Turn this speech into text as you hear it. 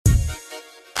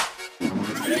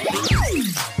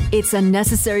It's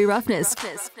unnecessary roughness.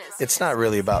 It's not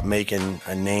really about making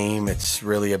a name. It's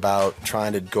really about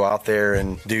trying to go out there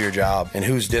and do your job. And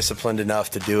who's disciplined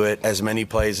enough to do it as many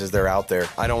plays as they're out there.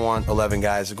 I don't want 11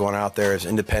 guys going out there as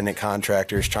independent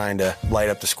contractors trying to light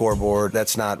up the scoreboard.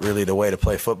 That's not really the way to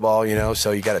play football,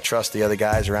 So you got to trust the other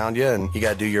guys around you, and you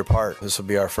got to do your part. This will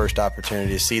be our first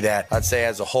opportunity to see that, I'd say,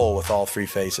 as a whole with all three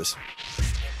faces.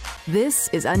 This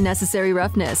is Unnecessary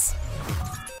Roughness.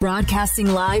 Broadcasting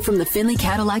live from the Findlay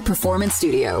Cadillac Performance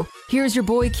Studio. Here's your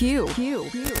boy Q. You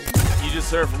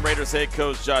just heard from Raiders head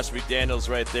coach Josh McDaniels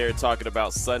right there talking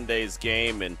about Sunday's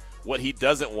game and what he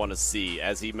doesn't want to see,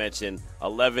 as he mentioned,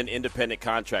 11 independent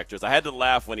contractors. I had to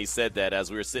laugh when he said that as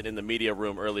we were sitting in the media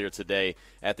room earlier today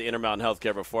at the Intermountain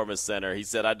Healthcare Performance Center. He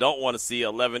said, I don't want to see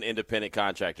 11 independent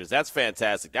contractors. That's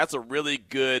fantastic. That's a really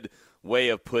good way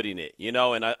of putting it,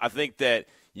 and I think that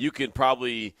you can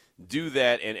probably do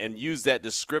that and use that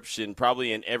description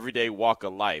probably in everyday walk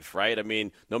of life, right? I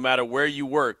mean, no matter where you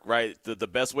work, right, the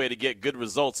best way to get good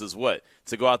results is what?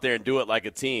 To go out there and do it like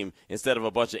a team instead of a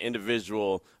bunch of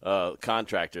individual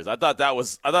contractors. I thought that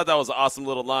was an awesome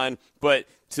little line, but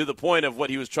to the point of what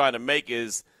he was trying to make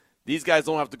is these guys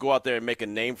don't have to go out there and make a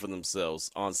name for themselves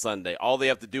on Sunday. All they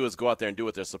have to do is go out there and do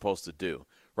what they're supposed to do.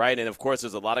 Right, and, of course,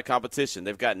 there's a lot of competition.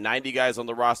 They've got 90 guys on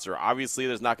the roster. Obviously,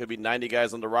 there's not going to be 90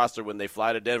 guys on the roster when they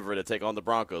fly to Denver to take on the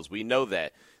Broncos. We know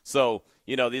that. So,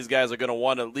 these guys are going to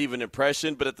want to leave an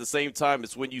impression, but at the same time,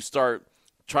 it's when you start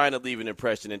trying to leave an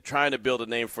impression and trying to build a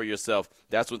name for yourself,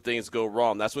 that's when things go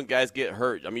wrong. That's when guys get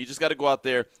hurt. I mean, you just got to go out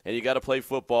there and you got to play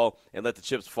football and let the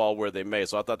chips fall where they may.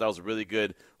 So I thought that was a really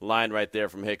good line right there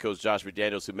from head coach Josh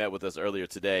McDaniels, who met with us earlier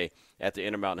today at the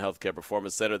Intermountain Healthcare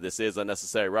Performance Center. This is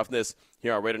Unnecessary Roughness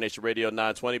here on Raider Nation Radio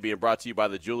 920, being brought to you by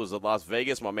the Jewelers of Las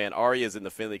Vegas. My man Ari is in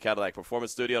the Findlay Cadillac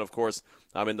Performance Studio. And, of course,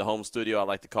 I'm in the home studio. I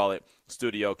like to call it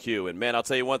Studio Q. And, man, I'll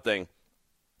tell you one thing.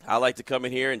 I like to come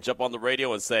in here and jump on the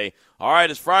radio and say, all right,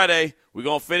 it's Friday. We're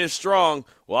going to finish strong.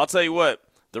 Well, I'll tell you what,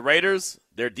 the Raiders,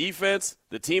 their defense,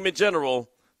 the team in general,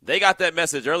 they got that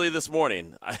message early this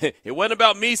morning. It wasn't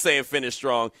about me saying finish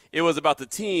strong. It was about the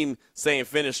team saying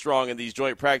finish strong in these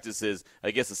joint practices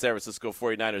against the San Francisco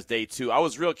 49ers day 2. I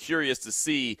was real curious to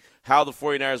see how the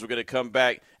 49ers were going to come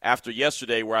back after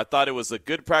yesterday, where I thought it was a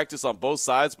good practice on both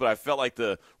sides, but I felt like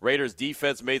the Raiders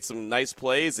defense made some nice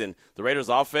plays and the Raiders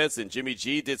offense and Jimmy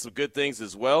G did some good things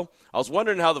as well. I was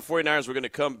wondering how the 49ers were going to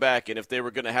come back and if they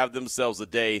were going to have themselves a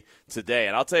day today.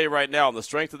 And I'll tell you right now, on the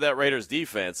strength of that Raiders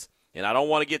defense, and I don't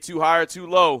want to get too high or too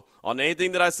low on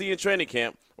anything that I see in training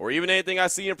camp or even anything I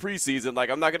see in preseason. Like,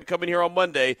 I'm not going to come in here on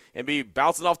Monday and be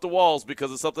bouncing off the walls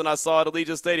because of something I saw at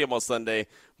Allegiant Stadium on Sunday.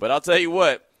 But I'll tell you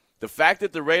what, the fact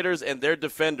that the Raiders and their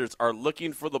defenders are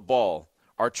looking for the ball,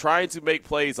 are trying to make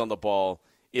plays on the ball,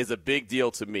 is a big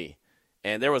deal to me.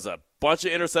 And there was a bunch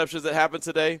of interceptions that happened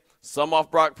today, some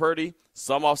off Brock Purdy,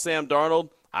 some off Sam Darnold.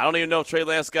 I don't even know if Trey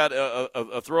Lance got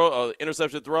a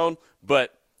interception thrown,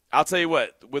 but I'll tell you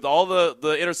what, with all the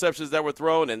interceptions that were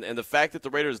thrown and the fact that the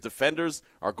Raiders defenders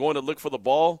are going to look for the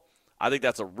ball, I think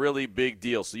that's a really big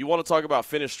deal. So you want to talk about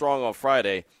finish strong on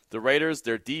Friday. The Raiders,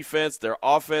 their defense, their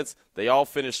offense, they all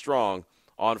finished strong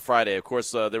on Friday. Of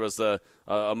course, there was a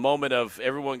moment of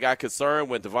everyone got concerned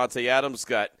when Devontae Adams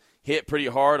got hit pretty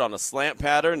hard on a slant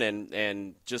pattern,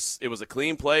 and just it was a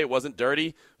clean play. It wasn't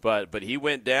dirty, but he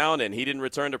went down, and he didn't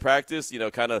return to practice,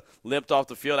 kind of limped off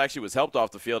the field. Actually was helped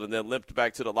off the field and then limped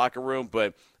back to the locker room.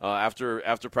 But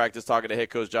after practice, talking to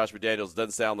head coach Josh McDaniels,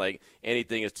 doesn't sound like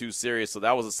anything is too serious. So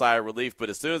that was a sigh of relief.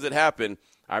 But as soon as it happened,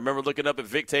 I remember looking up at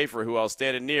Vic Tafer, who I was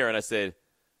standing near, and I said,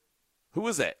 who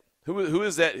is that? Who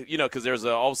is that? Because there's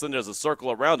all of a sudden there's a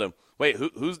circle around him. Wait,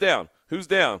 who's down? Who's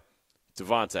down?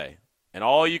 Devontae. And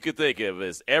all you could think of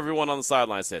is everyone on the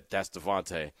sideline said, that's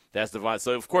Devontae. That's Devontae.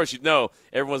 So, of course,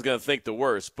 everyone's going to think the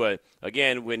worst. But,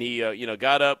 again, when he,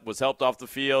 got up, was helped off the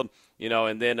field,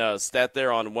 and then sat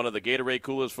there on one of the Gatorade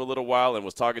coolers for a little while and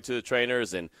was talking to the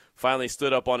trainers and finally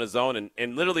stood up on his own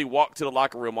and literally walked to the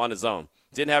locker room on his own.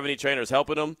 Didn't have any trainers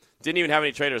helping him. Didn't even have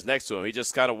any trainers next to him. He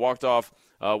just kind of walked off,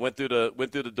 went through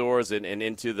the doors and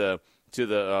into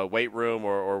the weight room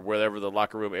or wherever the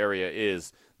locker room area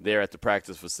is there at the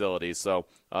practice facility. So,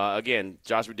 again,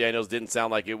 Josh McDaniels didn't sound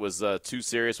like it was too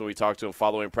serious when we talked to him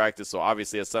following practice, so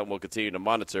obviously that's something we'll continue to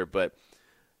monitor. But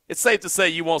it's safe to say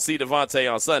you won't see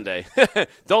Devontae on Sunday.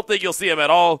 Don't think you'll see him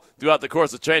at all throughout the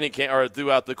course of training camp or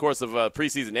throughout the course of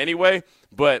preseason anyway,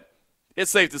 but it's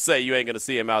safe to say you ain't going to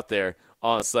see him out there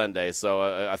on Sunday.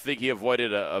 So I think he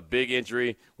avoided a big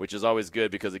injury, which is always good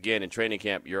because, again, in training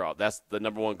camp, that's the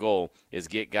number one goal is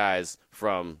get guys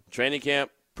from training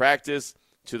camp, practice,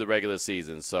 to the regular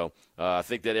season. So I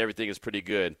think that everything is pretty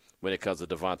good when it comes to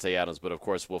Devontae Adams. But, of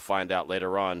course, we'll find out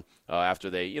later on after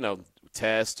they,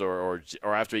 test or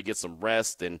after he gets some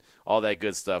rest and all that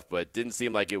good stuff. But it didn't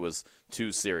seem like it was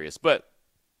too serious. But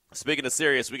speaking of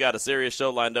serious, we got a serious show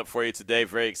lined up for you today.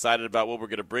 Very excited about what we're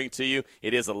going to bring to you.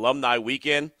 It is Alumni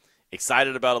Weekend.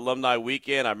 Excited about Alumni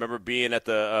Weekend. I remember being at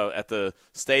the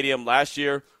stadium last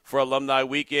year for Alumni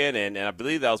Weekend, and I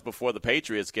believe that was before the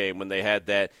Patriots game when they had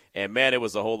that. And, man, it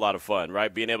was a whole lot of fun,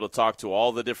 right? Being able to talk to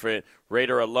all the different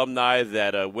Raider alumni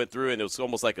that went through, and it was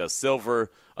almost like a silver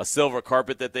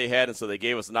carpet that they had. And so they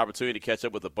gave us an opportunity to catch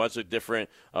up with a bunch of different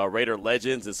Raider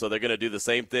legends. And so they're going to do the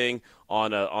same thing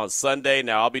on Sunday.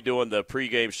 Now, I'll be doing the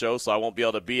pregame show, so I won't be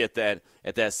able to be at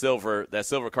that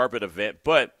silver carpet event,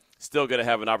 but still going to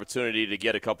have an opportunity to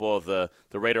get a couple of the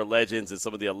Raider legends and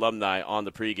some of the alumni on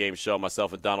the pregame show.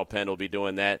 Myself and Donald Penn will be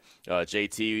doing that.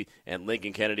 JT and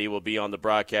Lincoln Kennedy will be on the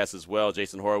broadcast as well.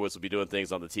 Jason Horowitz will be doing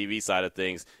things on the TV side of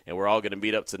things. And we're all going to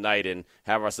meet up tonight and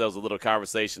have ourselves a little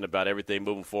conversation about everything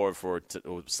moving forward for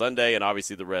Sunday and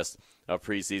obviously the rest of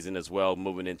preseason as well,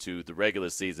 moving into the regular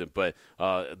season. But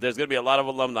there's going to be a lot of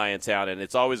alumni in town, and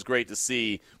it's always great to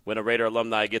see when a Raider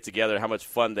alumni get together how much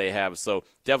fun they have. So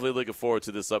definitely looking forward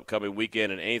to this upcoming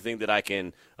weekend, and anything that I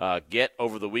can get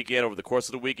over the weekend, over the course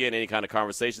of the weekend, any kind of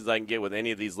conversations I can get with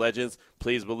any of these legends,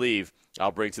 please believe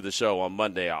I'll bring to the show on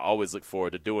Monday. I always look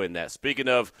forward to doing that. Speaking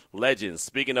of legends,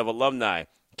 speaking of alumni,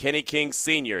 Kenny King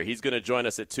Sr., he's going to join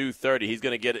us at 2:30. He's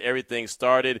going to get everything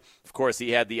started. Of course,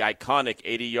 he had the iconic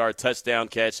 80-yard touchdown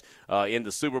catch in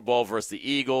the Super Bowl versus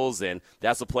the Eagles, and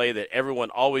that's a play that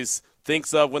everyone always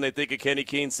thinks of when they think of Kenny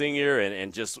King Sr.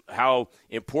 and just how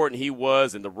important he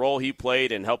was and the role he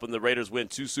played in helping the Raiders win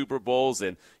 2 Super Bowls,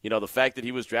 and the fact that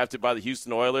he was drafted by the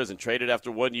Houston Oilers and traded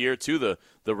after 1 year to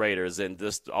the Raiders, and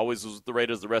just always was with the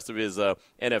Raiders the rest of his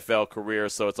NFL career.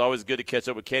 So it's always good to catch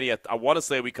up with Kenny. I want to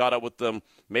say we caught up with them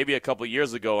maybe a couple of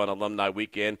years ago on Alumni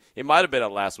Weekend. It might have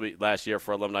been last year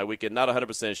for Alumni Weekend. Not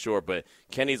 100% sure, but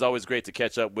Kenny's always great to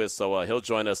catch up with, so he'll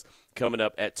join us coming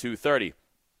up at 2:30.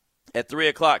 At 3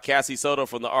 o'clock, Cassie Soto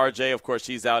from the RJ. Of course,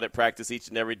 she's out at practice each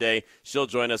and every day. She'll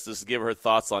join us to give her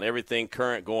thoughts on everything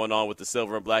current going on with the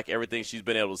Silver and Black, everything she's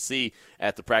been able to see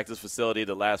at the practice facility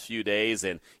the last few days.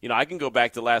 And, I can go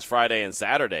back to last Friday and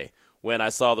Saturday when I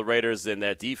saw the Raiders and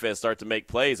that defense start to make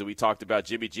plays. And we talked about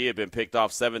Jimmy G had been picked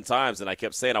off 7 times, and I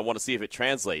kept saying I want to see if it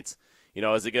translates.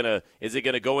 Is it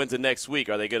gonna go into next week?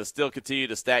 Are they gonna still continue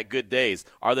to stack good days?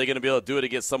 Are they gonna be able to do it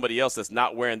against somebody else that's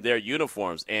not wearing their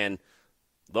uniforms? And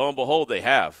lo and behold, they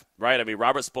have, right? I mean,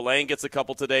 Robert Spillane gets a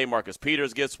couple today. Marcus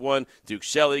Peters gets one. Duke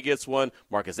Shelley gets one.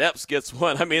 Marcus Epps gets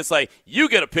one. I mean, it's like, you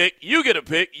get a pick, you get a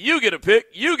pick, you get a pick,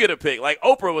 you get a pick. Like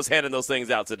Oprah was handing those things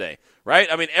out today, right?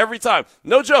 I mean, every time.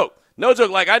 No joke. No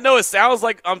joke. Like, I know it sounds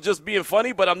like I'm just being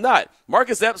funny, but I'm not.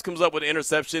 Marcus Epps comes up with an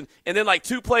interception, and then like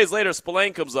 2 plays later,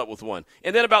 Spillane comes up with one.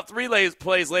 And then about 3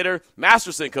 plays later,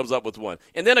 Masterson comes up with one.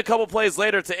 And then a couple plays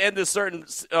later to end this certain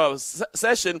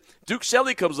session, Duke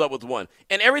Shelley comes up with one.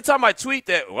 And every time I tweet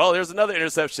that, well, there's another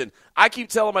interception, I keep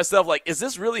telling myself, like, is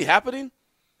this really happening?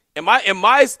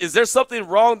 Is there something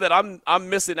wrong that I'm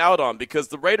missing out on? Because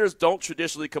the Raiders don't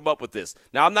traditionally come up with this.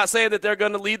 Now, I'm not saying that they're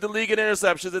going to lead the league in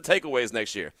interceptions and takeaways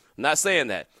next year. I'm not saying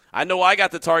that. I know I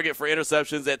got the target for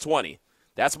interceptions at 20.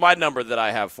 That's my number that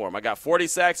I have for them. I got 40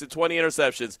 sacks and 20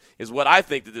 interceptions is what I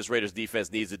think that this Raiders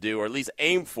defense needs to do, or at least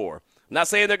aim for. I'm not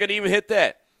saying they're going to even hit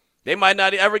that. They might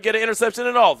not ever get an interception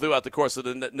at all throughout the course of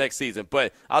the next season.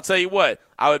 But I'll tell you what,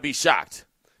 I would be shocked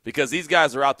because these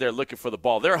guys are out there looking for the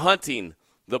ball. They're hunting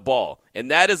the ball,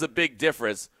 and that is a big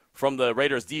difference from the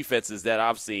Raiders defenses that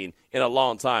I've seen in a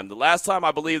long time. The last time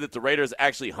I believe that the Raiders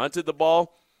actually hunted the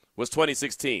ball was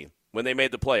 2016 when they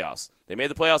made the playoffs. They made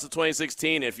the playoffs in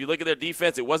 2016, and if you look at their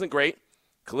defense, it wasn't great.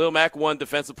 Khalil Mack won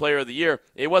Defensive Player of the Year.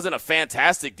 It wasn't a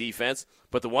fantastic defense,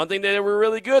 but the one thing they were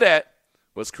really good at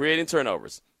was creating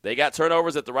turnovers. They got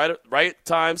turnovers at the right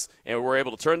times and were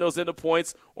able to turn those into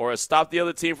points or stop the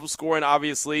other team from scoring,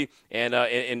 obviously, and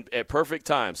at perfect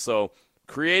times. So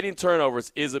creating turnovers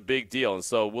is a big deal. And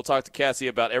so we'll talk to Cassie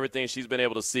about everything she's been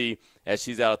able to see as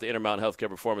she's out at the Intermountain Healthcare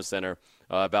Performance Center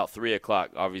about 3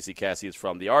 o'clock. Obviously, Cassie is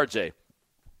from the RJ.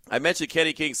 I mentioned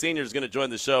Kenny King Sr. is going to join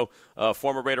the show,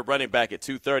 former Raider running back at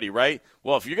 2:30, right?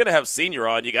 Well, if you're going to have Senior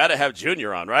on, you got to have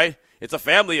Junior on, right? It's a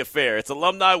family affair. It's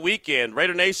Alumni Weekend.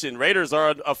 Raider Nation, Raiders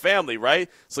are a family, right?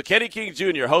 So Kenny King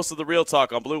Jr., host of the Real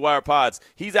Talk on Blue Wire Pods,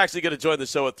 he's actually going to join the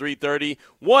show at 3:30.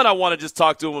 One, I want to just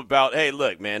talk to him about, hey,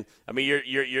 look, man, I mean,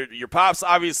 your pops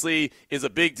obviously is a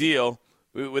big deal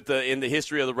in the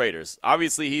history of the Raiders.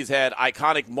 Obviously, he's had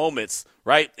iconic moments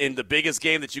right, in the biggest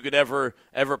game that you could ever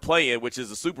play in, which is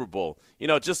the Super Bowl.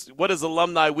 Just what does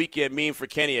Alumni Weekend mean for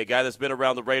Kenny, a guy that's been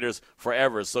around the Raiders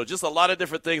forever? So just a lot of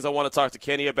different things I want to talk to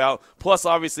Kenny about, plus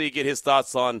obviously get his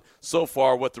thoughts on so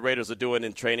far what the Raiders are doing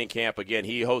in training camp. Again,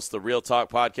 he hosts the Real Talk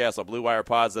podcast on Blue Wire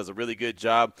Pods, does a really good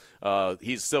job.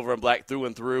 He's silver and black through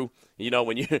and through.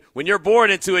 When you're born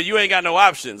into it, you ain't got no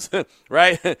options,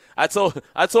 right? I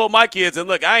told my kids, and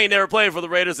look, I ain't never played for the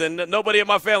Raiders, and nobody in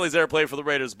my family's ever played for the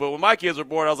Raiders. But when my kids were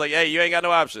born, I was like, hey, you ain't got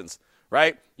no options,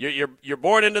 right? You're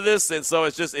born into this, and so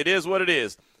it is what it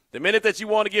is. The minute that you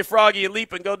want to get froggy and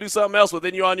leap and go do something else, well,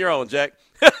 then you're on your own, Jack.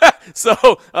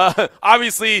 So,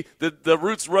 obviously, the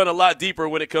roots run a lot deeper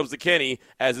when it comes to Kenny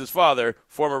as his father,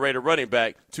 former Raider running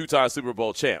back, two-time Super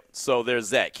Bowl champ. So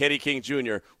there's that. Kenny King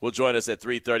Jr. will join us at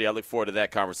 3:30. I look forward to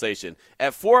that conversation.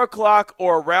 At 4 o'clock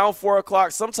or around 4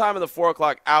 o'clock, sometime in the 4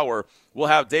 o'clock hour, we'll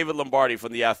have David Lombardi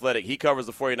from The Athletic. He covers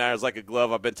the 49ers like a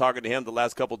glove. I've been talking to him the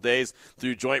last couple days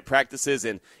through joint practices,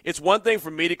 and it's one thing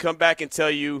for me to come back and tell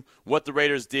you what the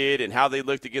Raiders did and how they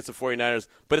looked against the 49ers,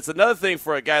 but it's another thing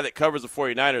for a guy that covers the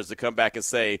 49ers to come back and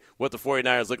say what the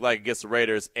 49ers look like against the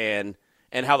Raiders and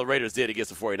how the Raiders did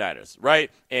against the 49ers,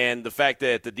 right? And the fact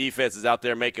that the defense is out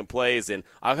there making plays, and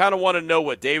I kind of want to know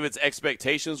what David's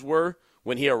expectations were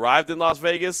when he arrived in Las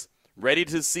Vegas, ready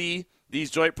to see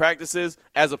these joint practices,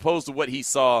 as opposed to what he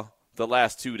saw the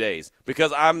last 2 days.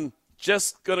 Because I'm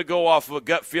just going to go off of a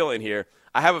gut feeling here.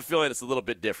 I have a feeling it's a little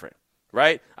bit different,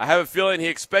 right? I have a feeling he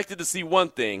expected to see one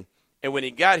thing, and when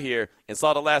he got here and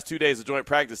saw the last 2 days of joint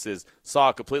practices, saw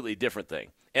a completely different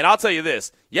thing. And I'll tell you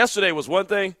this, yesterday was one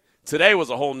thing, today was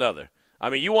a whole nother. I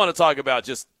mean, you want to talk about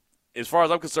just, as far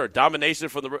as I'm concerned, domination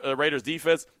from the Raiders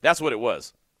defense, that's what it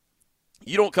was.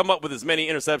 You don't come up with as many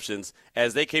interceptions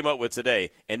as they came up with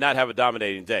today and not have a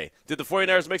dominating day. Did the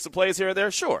 49ers make some plays here and there?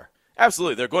 Sure.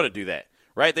 Absolutely. They're going to do that,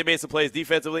 right? They made some plays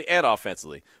defensively and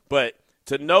offensively. But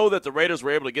to know that the Raiders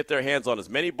were able to get their hands on as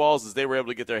many balls as they were able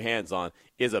to get their hands on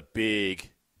is a big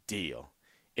deal.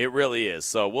 It really is.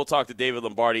 So we'll talk to David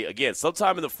Lombardi again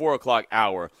sometime in the 4 o'clock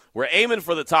hour. We're aiming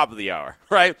for the top of the hour,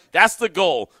 right? That's the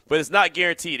goal, but it's not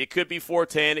guaranteed. It could be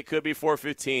 4:10. It could be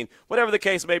 4:15. Whatever the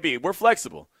case may be, we're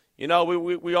flexible.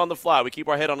 We on the fly. We keep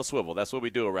our head on a swivel. That's what we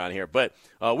do around here. But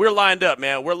we're lined up,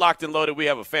 man. We're locked and loaded. We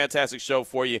have a fantastic show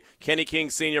for you. Kenny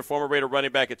King Sr., former Raider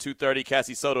running back at 2:30.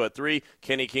 Cassie Soto at 3.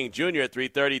 Kenny King Jr. at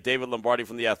 3:30. David Lombardi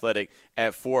from The Athletic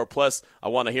at 4. Plus, I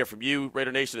want to hear from you,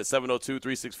 Raider Nation, at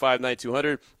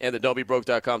 702-365-9200. And the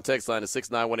don'tbebroke.com text line is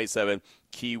 69187,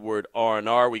 keyword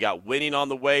R&R. We got winning on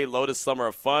the way. Lotus Summer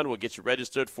of Fun. We'll get you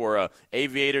registered for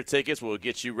Aviator tickets. We'll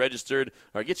get you registered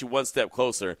or get you one step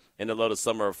closer in the Lotus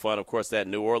Summer of Fun. Of course, that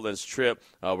New Orleans trip,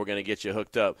 we're going to get you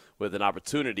hooked up with an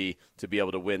opportunity to be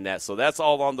able to win that. So that's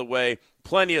all on the way.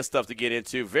 Plenty of stuff to get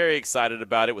into. Very excited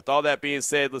about it. With all that being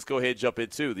said, let's go ahead and jump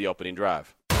into the opening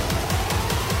drive.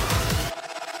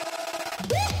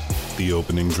 The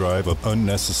opening drive of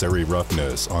Unnecessary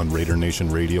Roughness on Raider Nation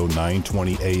Radio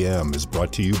 920 AM is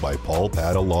brought to you by Paul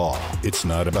Pata Law. It's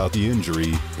not about the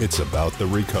injury, it's about the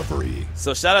recovery.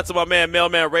 So shout out to my man,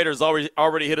 Mailman Raiders.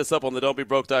 Already hit us up on the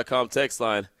don'tbebroke.com text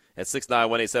line at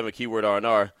 69187, keyword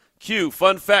R&R. Q,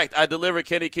 fun fact, I delivered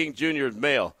Kenny King Jr.'s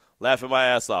mail. Laughing my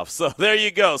ass off. So there you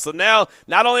go. So now,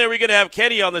 not only are we going to have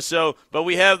Kenny on the show, but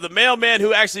we have the mailman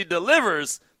who actually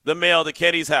delivers the mail to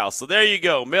Kenny's house. So there you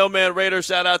go. Mailman Raider,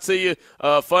 shout out to you.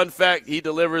 Fun fact, he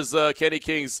delivers Kenny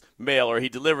King's mail, or he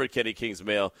delivered Kenny King's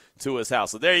mail to his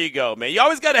house. So there you go, man. You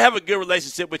always got to have a good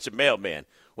relationship with your mailman.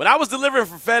 When I was delivering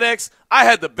for FedEx, I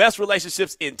had the best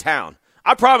relationships in town.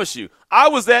 I promise you, I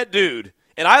was that dude.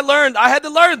 And I had to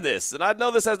learn this. And I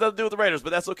know this has nothing to do with the Raiders,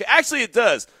 but that's okay. Actually, it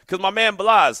does, because my man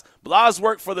Blas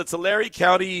worked for the Tulare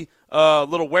County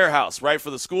little warehouse, right, for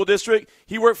the school district.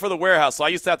 He worked for the warehouse, so I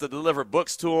used to have to deliver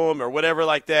books to him or whatever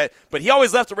like that. But he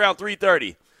always left around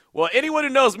 3:30. Well, anyone who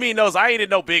knows me knows I ain't in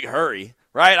no big hurry,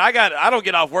 right? I don't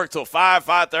get off work till 5,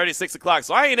 5:30, 6 o'clock,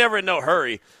 so I ain't ever in no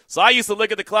hurry. So I used to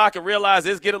look at the clock and realize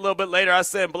it's getting a little bit later. I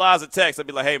send Blas a text. I'd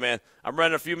be like, hey, man, I'm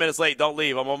running a few minutes late. Don't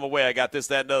leave. I'm on my way. I got this,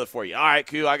 that, and other for you. All right,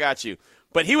 cool. I got you.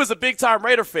 But he was a big-time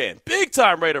Raider fan,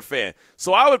 big-time Raider fan.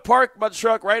 So I would park my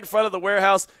truck right in front of the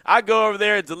warehouse. I'd go over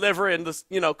there and deliver in this,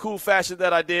 cool fashion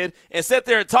that I did, and sit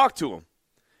there and talk to him.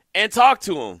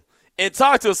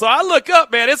 So I look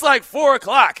up, man, it's like 4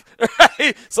 o'clock,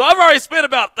 right? So I've already spent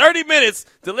about 30 minutes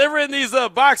delivering these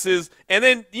boxes, and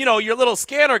then, your little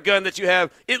scanner gun that you have,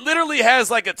 it literally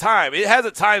has like a time. It has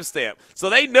a timestamp. So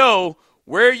they know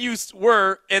where you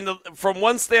were from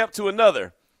one stamp to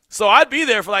another. So I'd be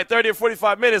there for like 30 or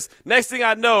 45 minutes. Next thing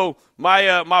I know,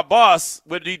 my boss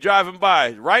would be driving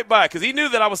right by, because he knew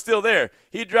that I was still there.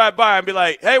 He'd drive by and be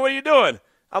like, hey, what are you doing?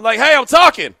 I'm like, hey, I'm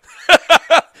talking.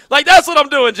 Like, that's what I'm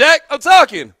doing, Jack. I'm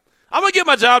talking. I'm going to get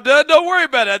my job done. Don't worry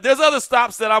about it. There's other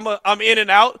stops that I'm in and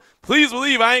out. Please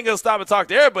believe I ain't going to stop and talk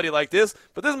to everybody like this,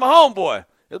 but this is my homeboy.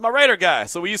 This is my Raider guy.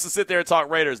 So we used to sit there and talk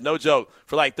Raiders, no joke,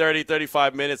 for like 30,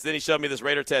 35 minutes. Then he showed me this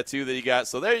Raider tattoo that he got.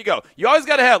 So there you go. You always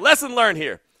got to have lesson learned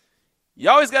here. You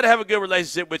always got to have a good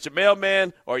relationship with your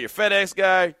mailman or your FedEx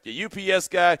guy, your UPS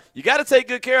guy. You got to take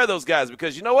good care of those guys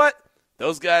because you know what?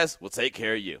 Those guys will take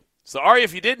care of you. So, Ari,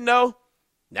 if you didn't know,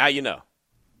 now you know.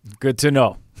 Good to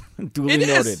know. Duly It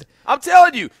noted. is. I'm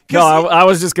telling you. No, I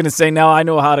was just going to say now I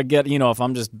know how to get, if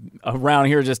I'm just around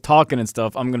here just talking and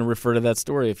stuff, I'm going to refer to that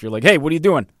story. If you're like, hey, what are you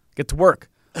doing? Get to work.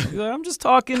 I'm just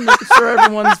talking, making sure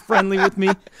everyone's friendly with me.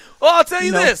 Well, I'll tell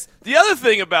you this. The other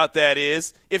thing about that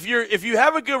is if you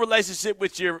have a good relationship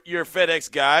with your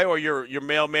FedEx guy or your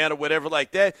mailman or whatever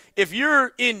like that, if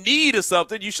you're in need of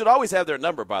something, you should always have their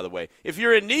number, by the way. If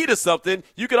you're in need of something,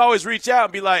 you can always reach out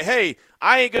and be like, hey,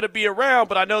 I ain't going to be around,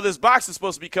 but I know this box is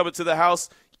supposed to be coming to the house.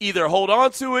 Either hold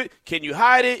on to it, can you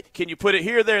hide it, can you put it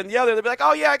here, there, and the other? They'll be like,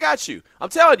 oh, yeah, I got you. I'm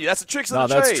telling you, that's the tricks of the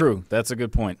trade. No, that's true. That's a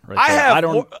good point. Right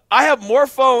I have more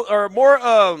phone or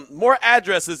more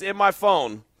addresses in my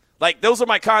phone. Like, those are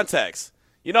my contacts.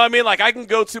 You know what I mean? Like, I can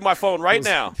go to my phone right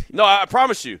now. No, I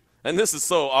promise you. And this is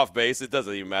so off base. It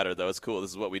doesn't even matter, though. It's cool. This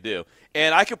is what we do.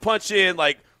 And I can punch in,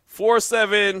 like,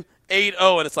 4780,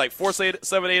 and it's like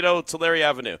 4780 Tulare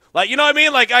Avenue. Like, you know what I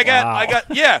mean? Like,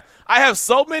 I have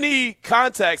so many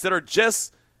contacts that are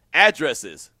just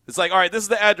addresses. It's like, all right, this is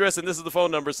the address and this is the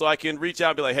phone number, so I can reach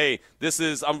out and be like, hey,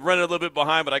 I'm running a little bit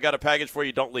behind, but I got a package for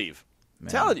you. Don't leave. I'm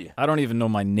telling you. I don't even know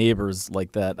my neighbors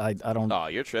like that. I don't. Oh,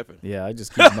 you're tripping. Yeah, I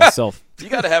just keep to myself. You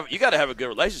gotta have a good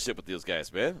relationship with those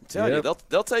guys, man. I'm telling you,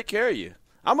 they'll take care of you.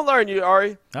 I'm gonna learn you,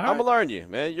 Ari. I'm gonna learn you,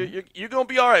 man. You're gonna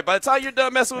be all right. By the time you're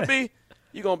done messing with me,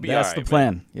 you're gonna be all right. That's the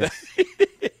plan. Yeah.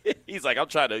 He's like, I'm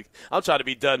trying to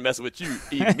be done messing with you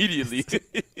immediately.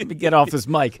 Let me get off this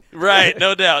mic. Right,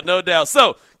 no doubt.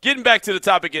 So, getting back to the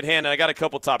topic at hand, and I got a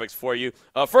couple topics for you.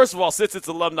 First of all, since it's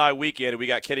Alumni Weekend, and we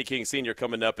got Kenny King Sr.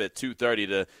 coming up at 2:30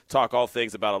 to talk all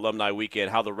things about Alumni Weekend,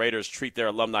 how the Raiders treat their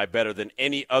alumni better than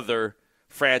any other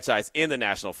franchise in the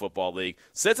National Football League.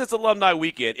 Since it's Alumni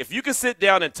Weekend, if you could sit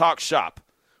down and talk shop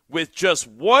with just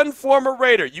one former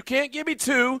Raider, you can't give me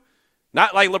two,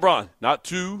 not like LeBron, not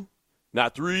two,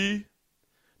 not three,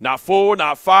 not four,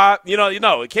 not five.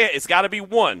 It can't. It's got to be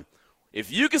one.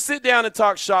 If you could sit down and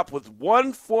talk shop with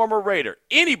one former Raider,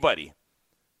 anybody,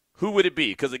 who would it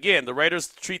be? Because, again, the Raiders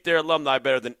treat their alumni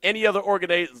better than any other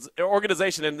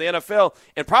organization in the NFL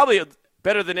and probably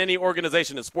better than any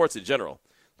organization in sports in general.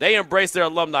 They embrace their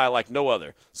alumni like no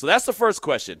other. So that's the first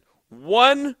question.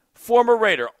 One former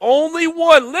Raider. Only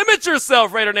one. Limit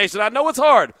yourself, Raider Nation. I know it's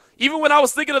hard. Even when I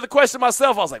was thinking of the question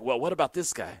myself, I was like, well, what about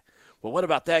this guy? Well, what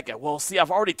about that guy? Well, see, I've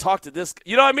already talked to this guy.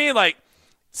 You know what I mean? Like,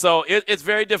 so it's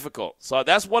very difficult. So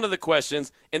that's one of the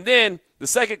questions. And then the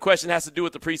second question has to do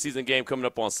with the preseason game coming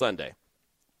up on Sunday.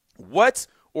 What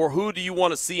or who do you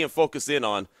want to see and focus in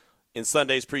on in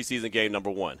Sunday's preseason game number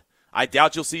one? I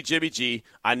doubt you'll see Jimmy G.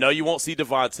 I know you won't see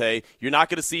Devontae. You're not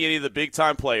going to see any of the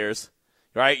big-time players,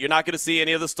 right? You're not going to see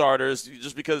any of the starters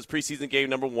just because it's preseason game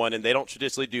number one, and they don't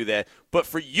traditionally do that. But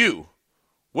for you,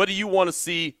 what do you want to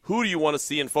see? Who do you want to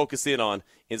see and focus in on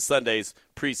in Sunday's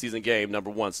preseason game number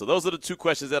one? So those are the two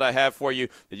questions that I have for you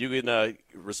that you can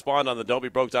respond on the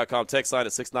don'tbebroke.com text line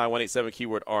at 69187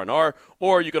 keyword R&R,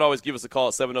 or you can always give us a call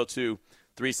at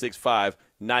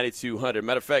 702-365-9200.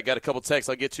 Matter of fact, got a couple texts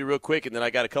I'll get to real quick, and then I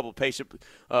got a couple patient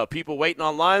people waiting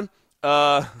online.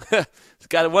 Got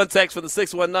one text from the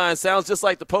 619. Sounds just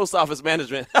like the post office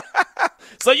management.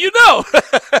 So you know.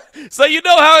 So you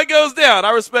know how it goes down.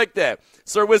 I respect that.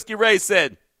 Sir Whiskey Ray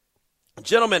said,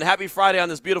 gentlemen, happy Friday on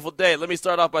this beautiful day. Let me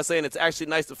start off by saying it's actually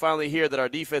nice to finally hear that our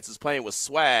defense is playing with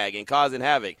swag and causing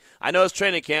havoc. I know it's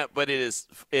training camp, but it is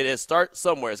start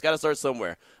somewhere. It's got to start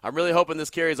somewhere. I'm really hoping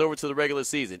this carries over to the regular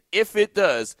season. If it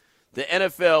does, the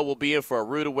NFL will be in for a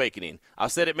rude awakening.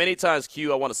 I've said it many times,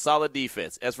 Q, I want a solid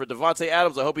defense. As for Devontae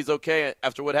Adams, I hope he's okay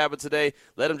after what happened today.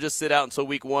 Let him just sit out until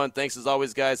week one. Thanks as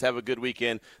always, guys. Have a good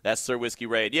weekend. That's Sir Whiskey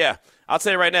Ray. Yeah, I'll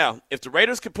tell you right now, if the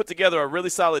Raiders could put together a really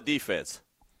solid defense,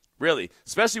 really,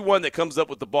 especially one that comes up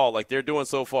with the ball like they're doing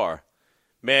so far,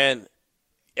 man,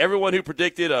 everyone who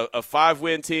predicted a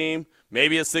 5-win team,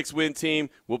 maybe a 6-win team,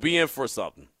 will be in for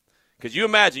something. Because you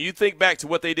imagine, you think back to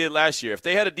what they did last year. If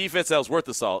they had a defense that was worth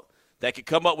the salt, that could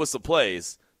come up with some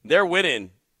plays, they're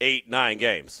winning 8-9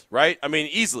 games, right? I mean,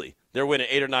 easily they're winning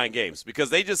 8 or 9 games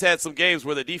because they just had some games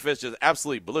where the defense just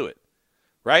absolutely blew it,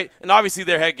 right? And obviously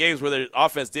they had games where their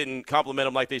offense didn't compliment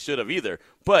them like they should have either.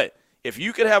 But if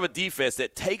you could have a defense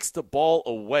that takes the ball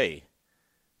away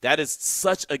that is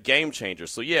such a game changer.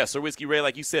 So, yeah, Sir Whiskey Ray,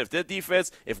 like you said, if their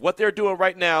defense, if what they're doing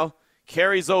right now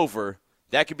carries over,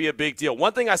 that could be a big deal.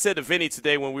 One thing I said to Vinny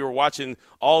today when we were watching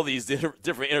all these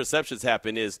different interceptions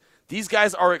happen is these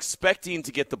guys are expecting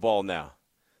to get the ball now.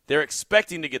 They're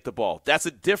expecting to get the ball. That's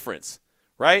a difference,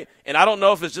 right? And I don't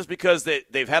know if it's just because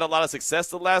they've had a lot of success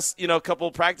the last, couple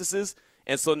of practices,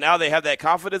 and so now they have that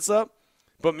confidence up.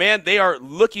 But, man, they are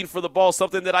looking for the ball,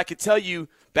 something that I could tell you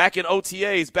back in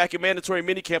OTAs, back in mandatory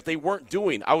minicamp, they weren't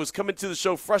doing. I was coming to the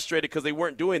show frustrated because they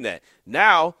weren't doing that.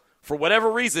 Now, for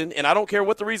whatever reason, and I don't care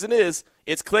what the reason is,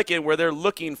 it's clicking where they're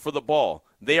looking for the ball.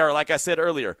 They are, like I said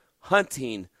earlier,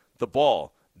 hunting the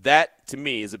ball. That, to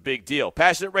me, is a big deal.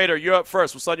 Passionate Raider, you're up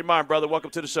first. What's on your mind, brother? Welcome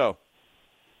to the show.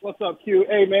 What's up, Q?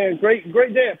 Hey, man, great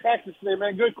day at practice today,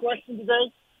 man. Good question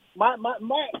today.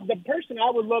 The person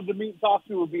I would love to meet and talk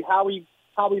to would be Howie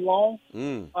Long,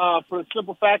 for the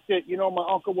simple fact that, my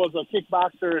uncle was a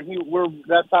kickboxer, and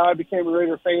that's how I became a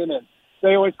Raider fan, and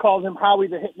they always called him Howie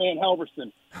the Hitman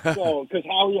Halverson. So, because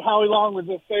Howie Long was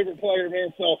his favorite player,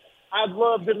 man. So I'd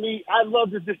love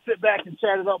to just sit back and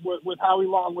chat it up with Howie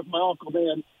Long with my uncle,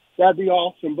 man. That'd be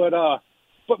awesome. But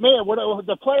man,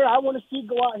 the player I want to see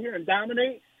go out here and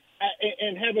dominate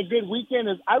and have a good weekend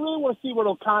is I really want to see what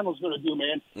O'Connell's going to do,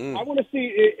 man. I want to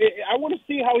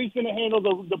see how he's going to handle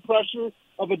the pressure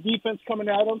of a defense coming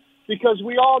at him, because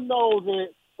we all know that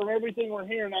from everything we're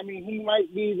hearing, I mean, he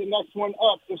might be the next one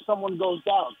up if someone goes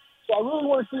down. So I really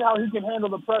want to see how he can handle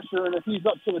the pressure and if he's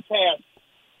up to the task.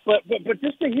 But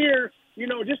just to hear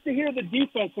the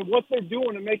defense and what they're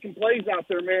doing and making plays out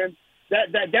there, man,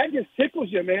 that just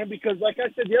tickles you, man, because like I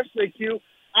said yesterday, Q,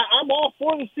 I'm all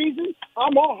for the season.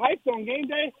 I'm all hyped on game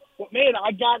day. But, man,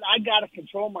 I got to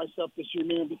control myself this year,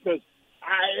 man, because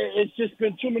it's just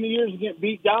been too many years to get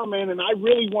beat down, man, and I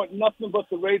really want nothing but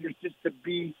the Raiders just to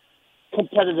be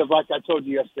competitive, like I told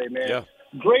you yesterday, man. Yeah.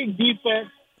 Great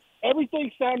defense. Everything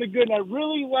sounded good, and I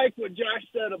really like what Josh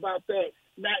said about that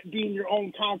not being your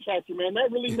own contractor, man.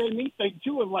 That really made me think,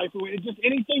 too, in life. It's just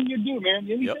anything you do, man,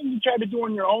 anything you try to do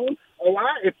on your own,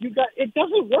 it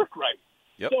doesn't work right.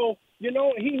 Yep. So, he's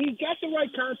got the right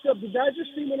concept. The guys are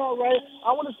seeming all right.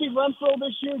 I want to see Renfro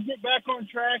this year get back on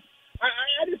track.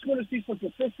 I just want to see some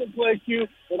consistent play, Q,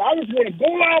 and I just want to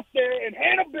go out there and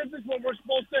handle business when we're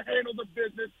supposed to handle the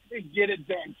business and get it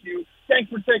done, Q.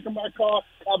 Thanks for taking my call.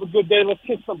 Have a good day. Let's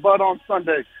kick some butt on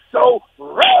Sunday. So,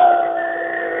 Raiders!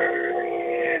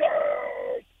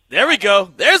 There we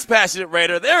go. There's Passionate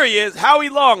Raider. There he is. Howie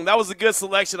Long. That was a good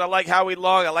selection. I like Howie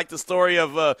Long. I like the story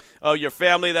of your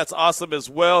family. That's awesome as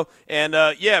well. And,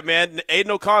 yeah, man, Aiden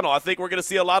O'Connell. I think we're going to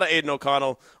see a lot of Aiden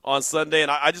O'Connell on Sunday,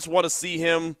 and I just want to see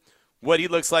him – what he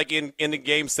looks like in the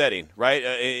game setting, right?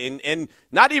 And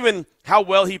not even how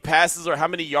well he passes or how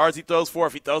many yards he throws for,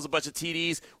 if he throws a bunch of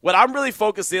TDs. What I'm really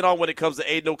focusing on when it comes to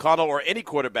Aiden O'Connell or any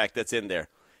quarterback that's in there,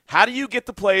 how do you get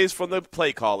the plays from the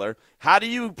play caller? How do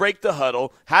you break the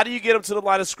huddle? How do you get them to the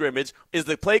line of scrimmage? Is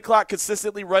the play clock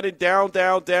consistently running down,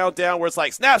 where it's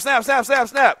like snap, snap, snap, snap,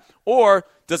 snap? Or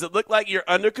does it look like you're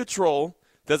under control?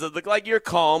 Does it look like you're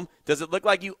calm? Does it look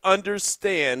like you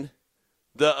understand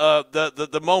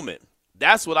the moment?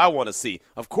 That's what I want to see.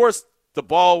 Of course, the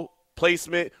ball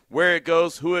placement, where it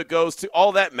goes, who it goes to,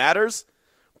 all that matters.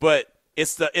 But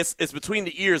it's between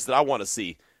the ears that I want to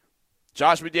see.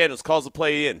 Josh McDaniels calls the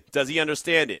play in. Does he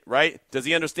understand it, right? Does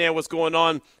he understand what's going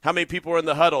on? How many people are in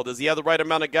the huddle? Does he have the right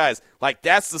amount of guys? Like,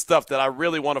 that's the stuff that I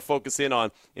really want to focus in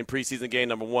on in preseason game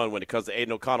number 1 when it comes to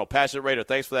Aiden O'Connell. Passionate Raider,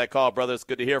 thanks for that call, brother. It's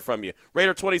good to hear from you.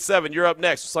 Raider 27, you're up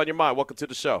next. What's on your mind? Welcome to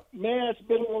the show. Man, it's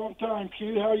been a long time,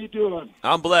 Q. How you doing?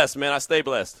 I'm blessed, man. I stay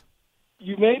blessed.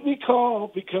 You made me call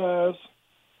because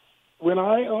when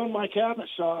I owned my cabinet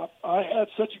shop, I had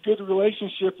such a good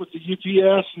relationship with the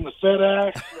UPS and the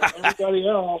FedEx and everybody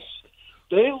else.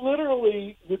 They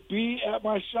literally would be at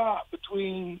my shop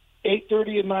between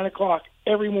 8:30 and 9 o'clock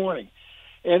every morning.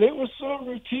 And it was so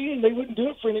routine, they wouldn't do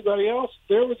it for anybody else.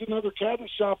 There was another cabinet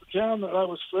shop in town that I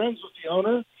was friends with the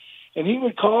owner, and he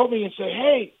would call me and say,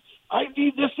 hey, I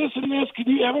need this, this, and this. Can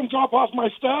you have him drop off my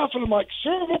stuff? And I'm like,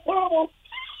 sure, no problem.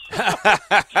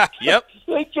 Yep.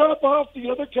 They drop off the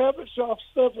other cabinet shop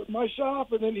stuff at my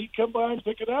shop, and then he'd come by and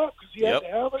pick it up because he had to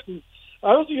have it. And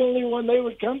I was the only one they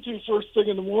would come to first thing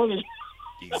in the morning.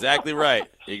 Exactly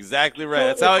right. Exactly right. So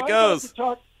That's how it goes.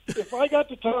 If I got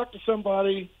to talk to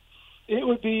somebody, it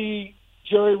would be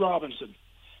Jerry Robinson,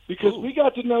 because we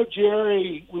got to know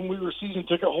Jerry when we were season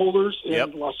ticket holders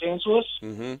in Los Angeles.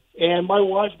 Mm-hmm. And my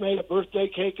wife made a birthday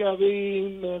cake of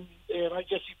him, and I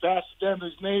guess he passed it down to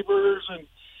his neighbors, and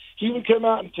he would come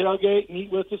out and tailgate and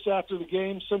eat with us after the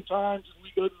game sometimes, and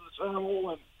we'd go to the tunnel,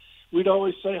 and we'd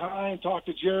always say hi and talk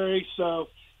to Jerry. So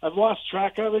I've lost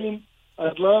track of him.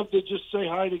 I'd love to just say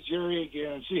hi to Jerry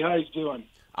again and see how he's doing.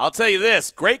 I'll tell you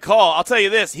this. Great call. I'll tell you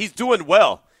this. He's doing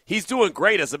well. He's doing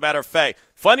great, as a matter of fact.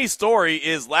 Funny story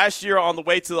is last year on the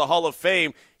way to the Hall of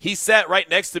Fame, he sat right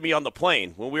next to me on the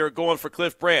plane when we were going for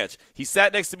Cliff Branch. He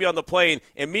sat next to me on the plane,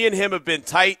 and me and him have been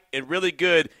tight and really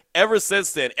good ever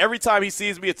since then. Every time he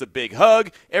sees me, it's a big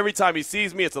hug. Every time he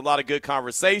sees me, it's a lot of good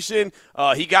conversation.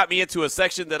 He got me into a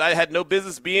section that I had no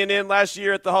business being in last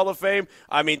year at the Hall of Fame.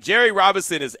 I mean, Jerry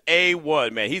Robinson is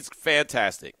A1, man. He's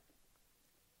fantastic.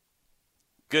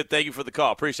 Good. Thank you for the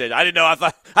call. Appreciate it. I didn't know. I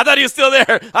thought he was still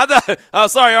there. Oh,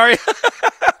 sorry, Ari.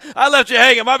 I left you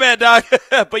hanging. My bad, Doc.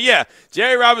 But yeah,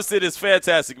 Jerry Robinson is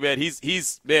fantastic, man.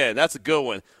 He's man. That's a good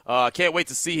one. Can't wait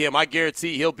to see him. I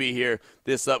guarantee he'll be here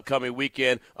this upcoming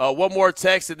weekend. One more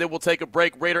text, and then we'll take a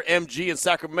break. Raider MG in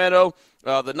Sacramento,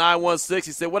 the 916.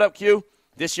 He said, "What up, Q?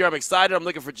 This year I'm excited. I'm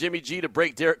looking for Jimmy G to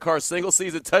break Derek Carr's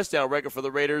single-season touchdown record for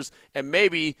the Raiders, and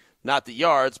maybe not the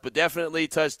yards, but definitely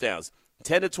touchdowns."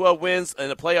 10 to 12 wins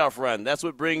and a playoff run. That's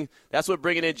what bringing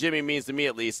in Jimmy means to me,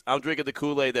 at least. I'm drinking the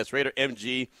Kool-Aid. That's Raider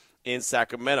MG in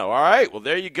Sacramento. All right, well,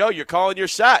 there you go. You're calling your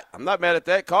shot. I'm not mad at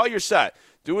that. Call your shot.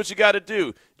 Do what you got to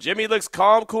do. Jimmy looks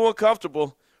calm, cool, and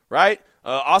comfortable, right?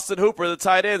 Austin Hooper, the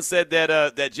tight end, said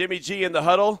that Jimmy G in the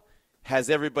huddle has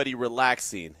everybody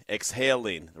relaxing,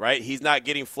 exhaling, right? He's not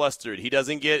getting flustered. He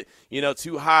doesn't get,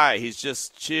 too high. He's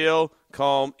just chill,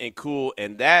 calm, and cool,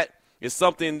 and that is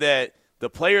something that the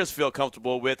players feel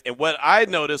comfortable with. And what I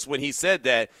noticed when he said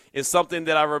that is something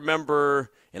that I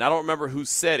remember, and I don't remember who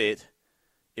said it.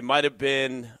 It might have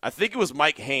been, I think it was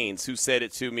Mike Haynes who said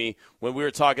it to me when we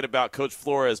were talking about Coach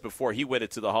Flores before he went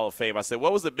into the Hall of Fame. I said,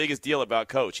 what was the biggest deal about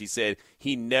Coach? He said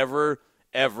he never,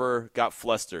 ever got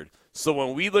flustered. So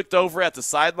when we looked over at the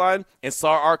sideline and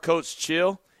saw our coach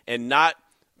chill and not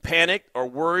panicked or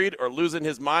worried or losing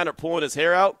his mind or pulling his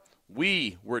hair out,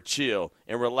 we were chill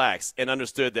and relaxed and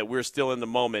understood that we're still in the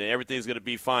moment and everything's going to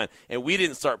be fine. And we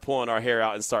didn't start pulling our hair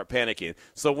out and start panicking.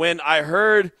 So when I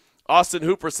heard Austin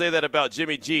Hooper say that about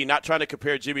Jimmy G, not trying to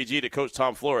compare Jimmy G to Coach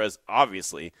Tom Flores,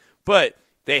 obviously, but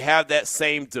they have that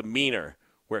same demeanor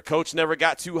where Coach never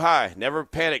got too high, never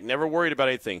panicked, never worried about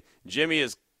anything. Jimmy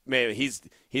is, man, he's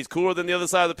cooler than the other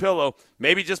side of the pillow,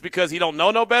 maybe just because he don't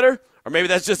know no better, or maybe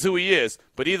that's just who he is.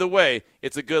 But either way,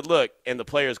 it's a good look, and the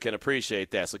players can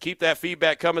appreciate that. So keep that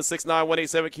feedback coming,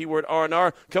 69187, keyword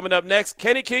R&R. Coming up next,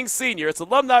 Kenny King Sr. It's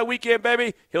Alumni Weekend,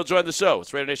 baby. He'll join the show.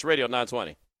 It's Raider Nation Radio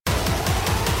 920.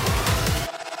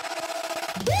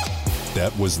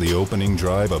 That was the opening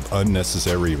drive of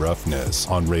Unnecessary Roughness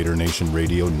on Raider Nation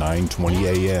Radio 920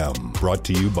 AM. Brought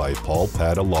to you by Paul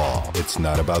Pata Law. It's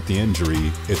not about the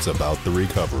injury, it's about the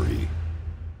recovery.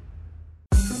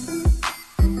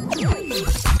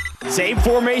 Same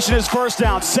formation as first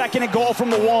down. Second and goal from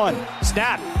the 1.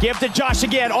 Snap. Give to Josh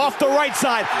again. Off the right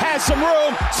side. Has some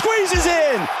room. Squeezes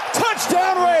in.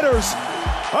 Touchdown Raiders.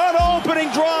 An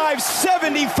opening drive.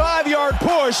 75-yard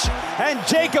push. And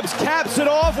Jacobs caps it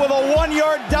off with a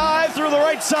 1-yard dive through the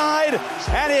right side.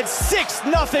 And it's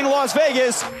 6-0 Las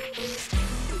Vegas.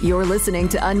 You're listening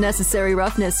to Unnecessary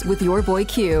Roughness with your boy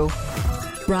Q.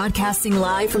 Broadcasting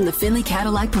live from the Finley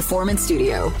Cadillac Performance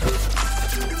Studio.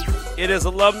 It is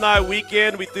Alumni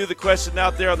Weekend. We threw the question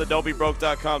out there on the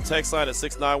don'tbebroke.com text line at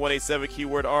 69187,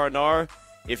 keyword R&R.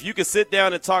 If you could sit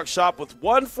down and talk shop with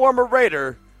one former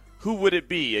Raider, who would it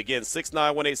be? Again,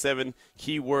 69187,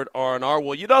 keyword R&R.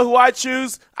 Well, you know who I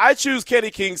choose? I choose Kenny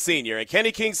King Sr. And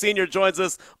Kenny King Sr. joins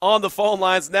us on the phone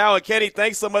lines now. And Kenny,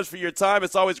 thanks so much for your time.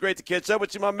 It's always great to catch up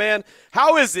with you, my man.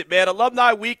 How is it, man?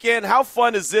 Alumni Weekend, how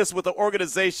fun is this with an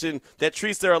organization that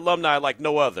treats their alumni like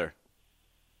no other?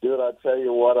 Dude, I tell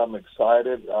you what, I'm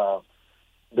excited.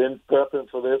 Been prepping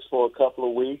for this for a couple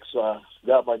of weeks.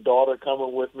 Got my daughter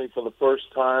coming with me for the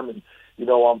first time, and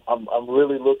I'm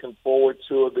really looking forward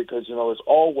to it because it's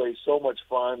always so much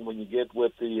fun when you get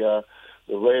with the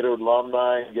Raider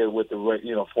alumni, and get with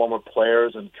the former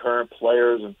players and current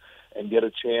players, and get a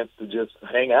chance to just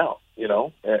hang out.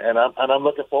 And I'm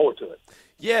looking forward to it.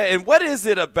 Yeah, and what is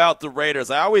it about the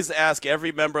Raiders? I always ask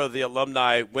every member of the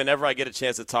alumni whenever I get a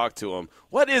chance to talk to them,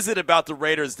 what is it about the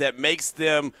Raiders that makes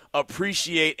them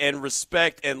appreciate and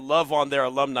respect and love on their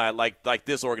alumni like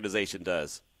this organization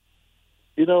does?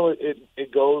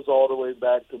 It goes all the way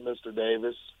back to Mr.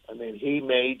 Davis. I mean, he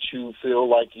made you feel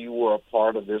like you were a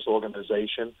part of this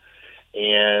organization,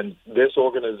 and this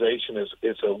organization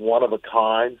is a one of a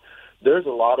kind. There's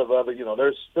a lot of other,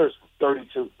 there's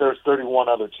 31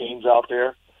 other teams out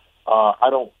there. I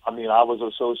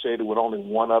was associated with only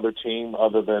one other team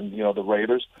other than, the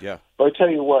Raiders. Yeah. But I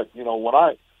tell you what,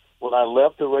 when I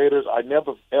left the Raiders, I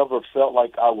never ever felt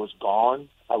like I was gone.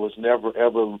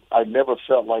 I never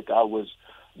felt like I was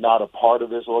not a part of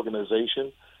this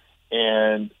organization.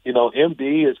 And,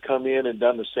 MD has come in and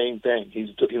done the same thing. He's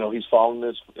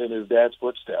following in his dad's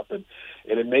footstep. And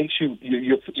it makes you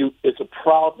it's a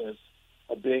proudness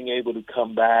of being able to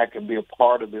come back and be a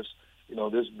part of this,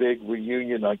 this big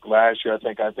reunion. Like last year,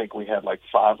 I think we had like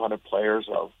 500 players,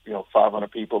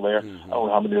 500 people there. Mm-hmm. I don't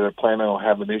know how many they're planning on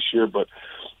having this year, but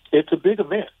it's a big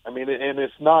event. I mean, and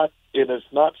it's not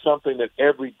something that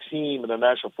every team in the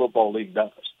National Football League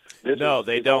does. No,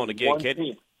 they don't. Again,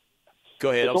 go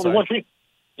ahead. It's only one team,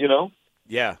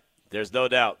 Yeah, there's no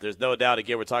doubt. There's no doubt.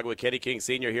 Again, we're talking with Kenny King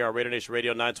Sr. here on Raider Nation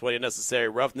Radio 920 Unnecessary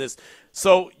Roughness.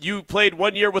 So you played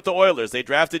 1 year with the Oilers. They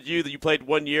drafted you. You played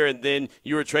 1 year, and then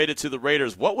you were traded to the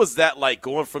Raiders. What was that like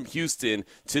going from Houston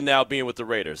to now being with the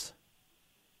Raiders?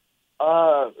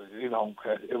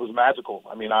 It was magical.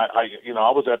 I mean, I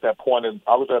was at a point in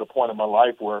my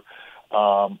life where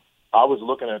I was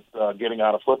looking at getting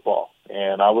out of football,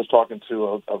 and I was talking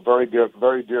to a very dear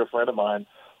friend of mine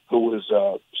who was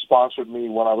sponsored me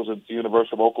when I was at the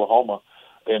University of Oklahoma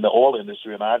in the oil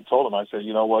industry, and I told him, I said,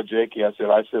 you know what, Jakey, I said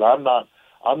I'm not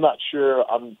sure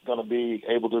I'm going to be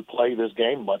able to play this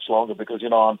game much longer because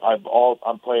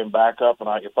I'm playing backup, and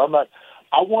I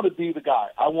want to be the guy.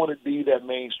 I want to be that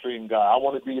mainstream guy. I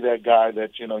want to be that guy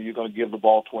that you're going to give the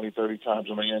ball 20, 30 times.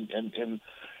 And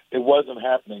it wasn't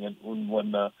happening. And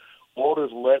when the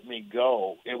Oilers let me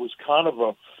go, it was kind of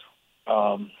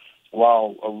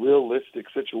a realistic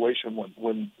situation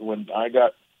when I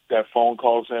got that phone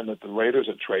call saying that the Raiders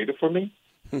had traded for me.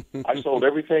 I sold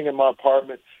everything in my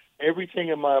apartment. Everything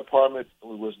in my apartment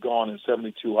was gone in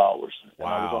 72 hours. Wow.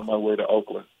 And I was on my way to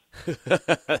Oakland.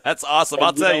 That's awesome. And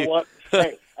I'll tell you. What?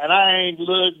 Hey, and I ain't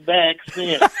looked back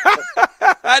since.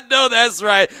 I know that's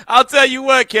right. I'll tell you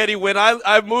what, Kenny, when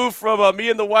I moved from me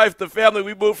and the wife, the family,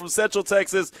 we moved from Central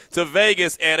Texas to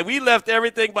Vegas, and we left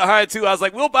everything behind, too. I was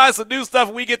like, we'll buy some new stuff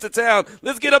when we get to town.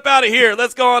 Let's get up out of here.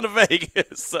 Let's go on to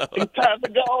Vegas. So. It's time to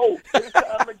go. It's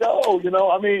time to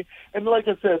go. I mean, and like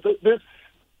I said, this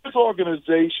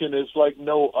organization is like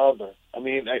no other. I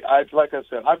mean, I've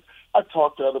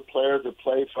talked to other players that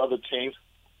play for other teams.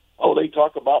 Oh, they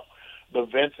talk about the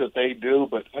events that they do,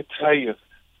 but I tell you,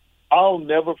 I'll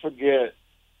never forget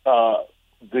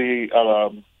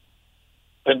the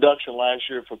induction last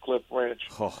year for Cliff Branch.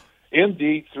 Oh.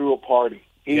 MD threw a party.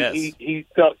 He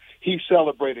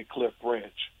celebrated Cliff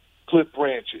Branch. Cliff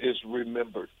Branch is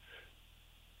remembered.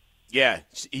 Yeah,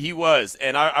 he was.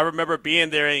 And I remember being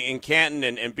there in Canton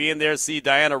and being there to see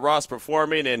Diana Ross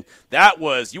performing, and that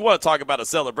was, you want to talk about a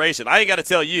celebration. I ain't got to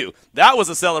tell you, that was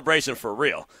a celebration for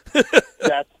real.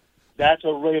 That's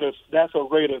a Raider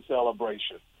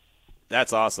celebration.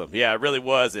 That's awesome. Yeah, it really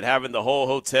was. And having the whole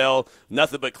hotel,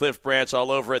 nothing but Cliff Branch all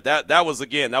over it, that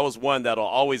was one that'll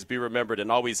always be remembered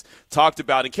and always talked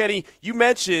about. And Kenny, you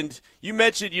mentioned, you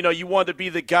wanted to be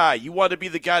the guy. You wanted to be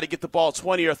the guy to get the ball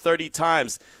 20 or 30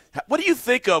 times. What do you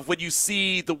think of when you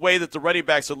see the way that the running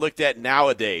backs are looked at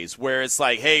nowadays, where it's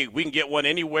like, hey, we can get one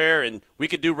anywhere and we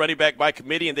can do running back by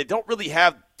committee, and they don't really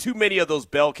have too many of those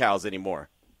bell cows anymore?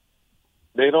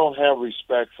 They don't have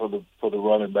respect for the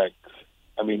running back.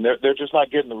 I mean, they're just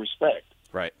not getting the respect.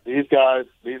 Right. These guys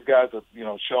have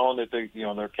shown that they're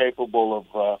capable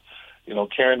of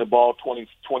carrying the ball 20,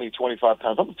 25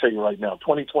 times. I'm going to tell you right now,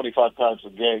 20, 25 times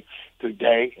today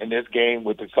in this game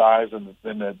with the size and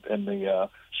the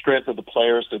strength of the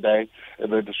players today.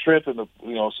 And the strength and the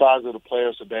size of the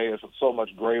players today is so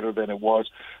much greater than it was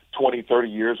 20, 30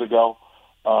 years ago.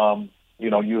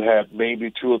 You had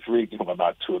maybe two or three,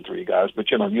 not two or three guys, but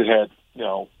you had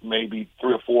maybe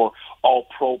 3 or 4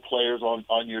 all-pro players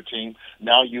on your team.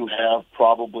 Now you have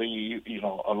probably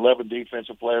 11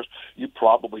 defensive players. You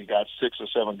probably got 6 or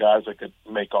 7 guys that could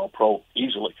make all-pro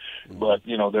easily. Mm-hmm. But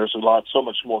there's so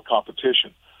much more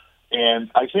competition,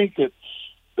 and I think that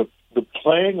the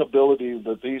playing ability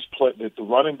that that the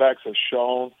running backs have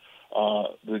shown,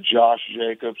 the Josh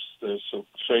Jacobs, the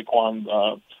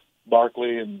Saquon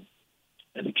Barkley, and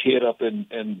the kid up in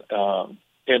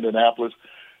Indianapolis.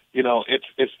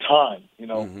 It's time.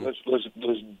 Mm-hmm.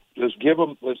 Let's give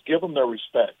them their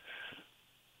respect.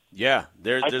 Yeah,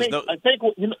 I think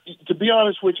to be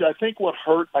honest with you, I think what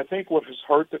has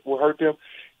hurt them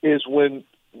is when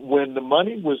the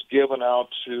money was given out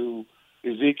to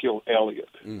Ezekiel Elliott,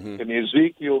 mm-hmm. and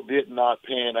Ezekiel did not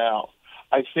pan out.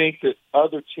 I think that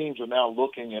other teams are now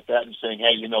looking at that and saying,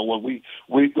 hey,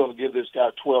 we're going to give this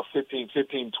guy $12,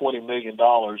 $15, $20 million,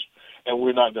 and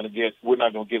we're not going to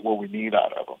get what we need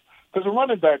out of him. Because the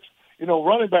running backs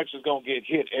is going to get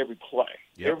hit every play,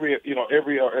 yep.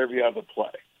 every other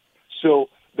play. So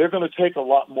they're going to take a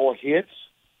lot more hits,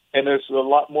 and there's a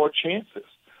lot more chances.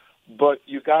 but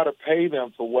you got to pay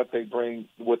them for what they bring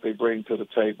to the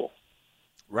table.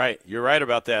 Right. You're right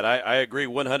about that. I agree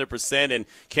 100%. And,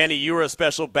 Kenny, you were a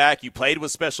special back. You played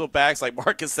with special backs like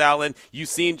Marcus Allen. You've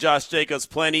seen Josh Jacobs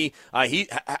plenty.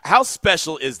 How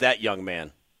special is that young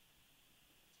man?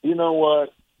 You know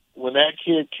what? When that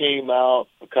kid came out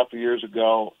a couple of years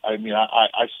ago, I mean,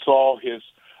 I saw his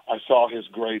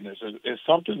greatness. It's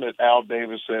something that Al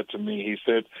Davis said to me. He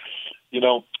said,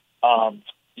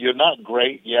 you're not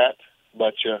great yet,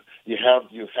 but you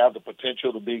have the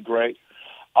potential to be great.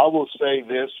 I will say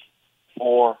this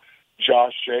for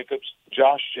Josh Jacobs.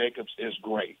 Josh Jacobs is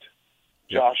great.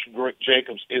 Yep. Josh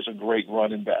Jacobs is a great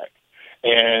running back.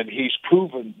 And he's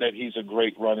proven that he's a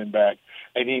great running back,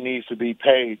 and he needs to be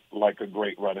paid like a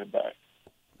great running back.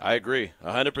 I agree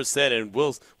 100%, and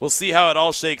we'll see how it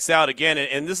all shakes out again.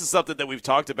 And this is something that we've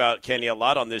talked about, Kenny, a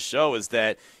lot on this show, is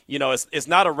that, it's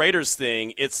not a Raiders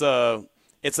thing. It's an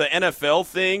NFL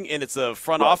thing, and it's a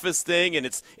front office thing, and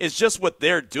it's just what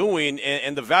they're doing,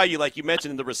 and the value, like you mentioned,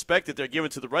 and the respect that they're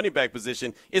giving to the running back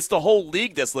position. It's the whole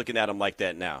league that's looking at them like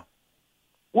that now.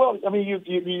 Well, I mean,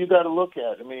 you got to look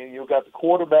at it. I mean, you've got the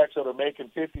quarterbacks that are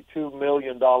making $52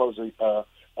 million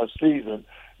a season.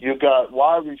 You've got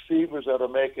wide receivers that are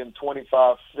making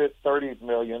 $25, $30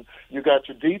 million. You got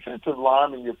your defensive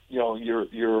linemen,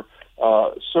 your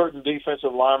certain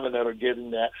defensive linemen that are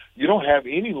getting that. You don't have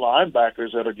any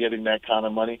linebackers that are getting that kind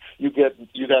of money. You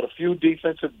got a few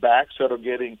defensive backs that are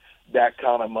getting that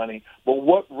kind of money. But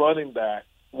what running back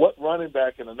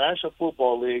in the National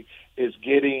Football League is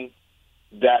getting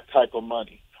that type of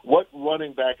money? What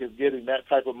running back is getting that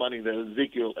type of money that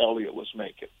Ezekiel Elliott was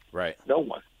making? Right. No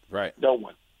one. Right. No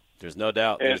one. There's no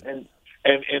doubt. And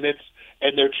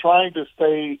they're trying to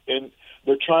stay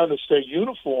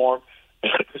uniform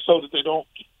so that they don't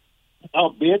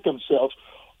outbid themselves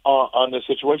on the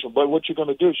situation. But what you're going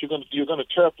to do is you're going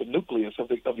to tear up the nucleus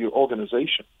of your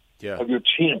organization, of your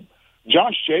team.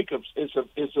 Josh Jacobs is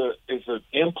an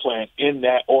implant in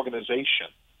that organization.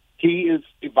 He is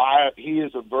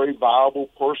a very viable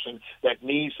person that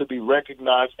needs to be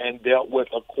recognized and dealt with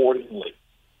accordingly.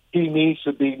 He needs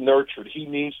to be nurtured. He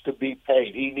needs to be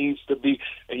paid. He needs to be,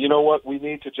 and you know what? We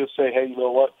need to just say, hey, you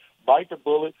know what? Bite the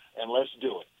bullet and let's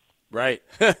do it. Right.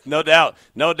 No doubt.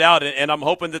 No doubt. And I'm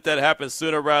hoping that happens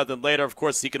sooner rather than later. Of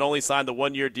course, he can only sign the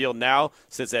one-year deal now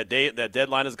since that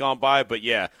deadline has gone by. But,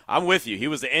 yeah, I'm with you. He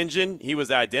was the engine. He was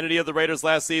the identity of the Raiders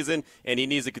last season, and he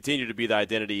needs to continue to be the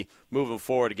identity moving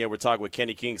forward. Again, we're talking with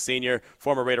Kenny King Sr.,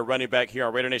 former Raider running back here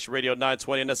on Raider Nation Radio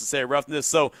 920, Unnecessary Roughness.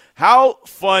 So how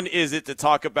fun is it to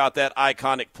talk about that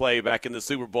iconic play back in the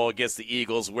Super Bowl against the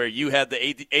Eagles where you had the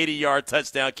 80-yard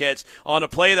touchdown catch on a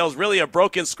play that was really a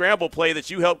broken scramble play that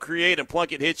you helped create, and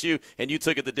Plunkett hit you, and you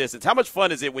took it the distance? How much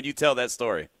fun is it when you tell that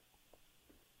story?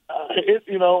 It's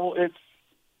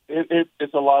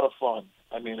a lot of fun.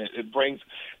 I mean, it brings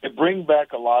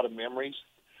back a lot of memories.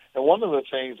 And one of the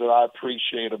things that I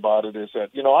appreciate about it is that,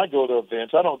 I go to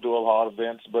events. I don't do a lot of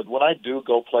events, but when I do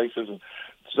go places and,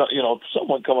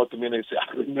 someone come up to me and they say,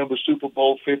 I remember Super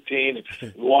Bowl 15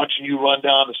 and watching you run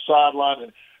down the sideline.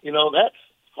 And, that's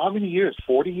how many years?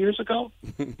 40 years ago?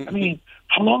 I mean,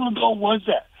 how long ago was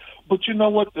that? But you know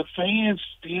what? The fans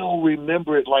still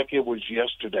remember it like it was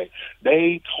yesterday.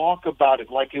 They talk about it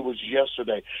like it was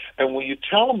yesterday. And when you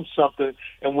tell them something,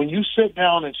 and when you sit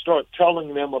down and start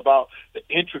telling them about the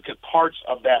intricate parts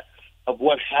of that, of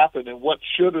what happened and what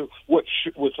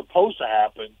was supposed to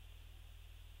happen,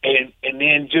 and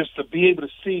then just to be able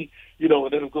to see, and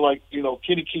then it'll go like,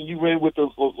 Kenny King, you ran with the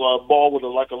ball with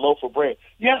like a loaf of bread.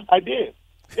 Yeah, I did.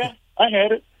 Yeah, I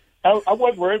had it. I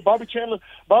wasn't worried. Bobby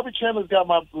Chandler's got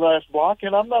my last block,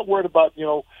 and I'm not worried about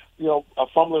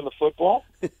fumbling the football.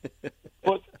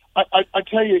 But I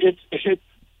tell you,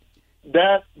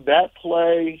 that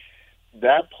play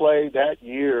that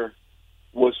year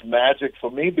was magic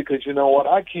for me because you know what?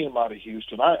 I came out of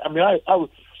Houston. I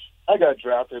got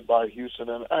drafted by Houston,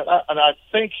 and I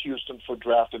thank Houston for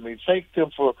drafting me. Thank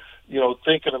them for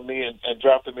thinking of me and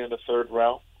drafting me in the third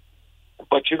round.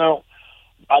 But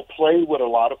I played with a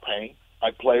lot of pain.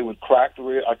 I played with cracked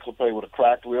rib. I played with a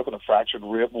cracked rib and a fractured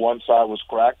rib. One side was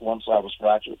cracked, one side was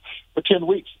fractured for 10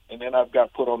 weeks. And then I've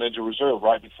got put on injured reserve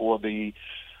right before the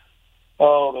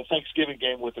Thanksgiving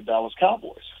game with the Dallas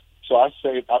Cowboys. So I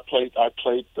played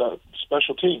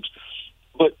special teams.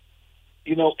 But,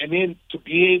 and then to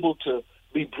be able to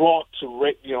be brought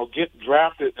to, get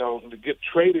drafted, to get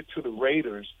traded to the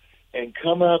Raiders and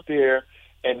come out there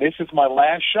And this is my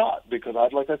last shot because,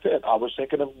 like I said, I was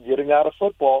thinking of getting out of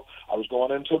football. I was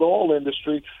going into the oil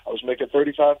industry. I was making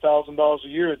 $35,000 a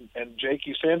year, and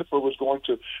J.K. Sandiford was going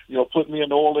to, put me in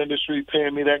the oil industry,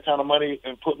 paying me that kind of money,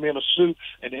 and put me in a suit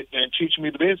and teach me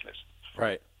the business.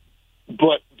 Right.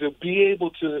 But to be able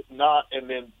to not, and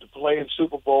then to play in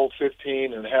Super Bowl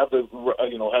 15 and have the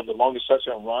longest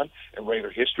touchdown run in Raider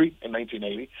history in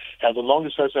 1980, have the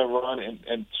longest touchdown run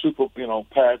in Super,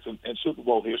 pass in Super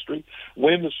Bowl history,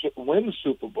 win the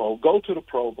Super Bowl, go to the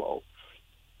Pro Bowl.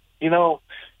 I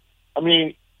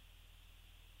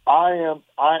am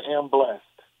blessed.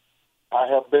 I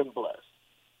have been blessed.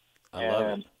 I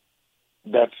love it.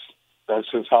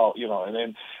 That's just how,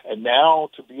 and now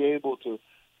to be able to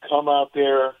come out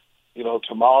there,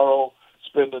 tomorrow,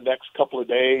 spend the next couple of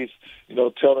days,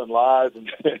 telling lies and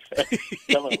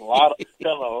telling a lot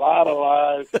of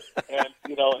lies, and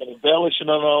and embellishing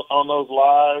on those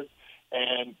lies,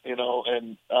 and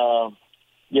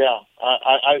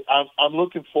I'm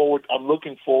looking forward. I'm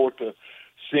looking forward to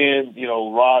seeing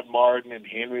Rod Martin and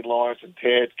Henry Lawrence and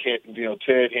Ted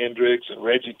Hendricks and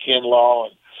Reggie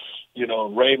Kinlaw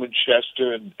and Raymond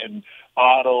Chester and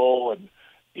Otto and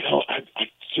I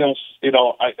just,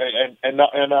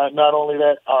 not only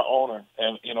that, our owner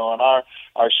and our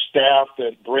staff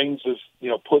that brings us,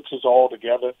 puts us all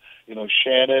together,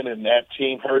 Shannon and that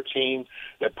team, her team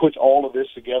that puts all of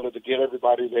this together to get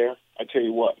everybody there. I tell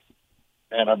you what,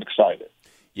 man, I'm excited.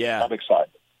 Yeah. I'm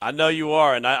excited. I know you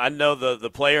are, and I know the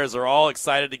players are all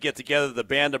excited to get together, the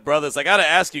band of brothers. I got to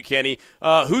ask you, Kenny,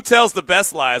 who tells the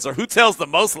best lies or who tells the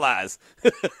most lies?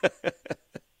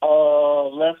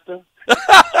 Lester.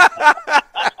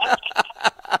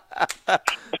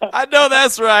 I know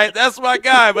that's right. That's my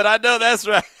guy, but I know that's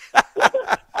right.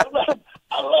 I love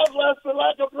Lester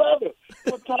like a brother.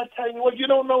 But I tell you what, you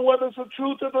don't know whether it's the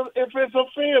truth or if it's a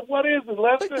fib. What is it,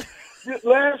 Lester?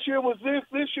 Last year was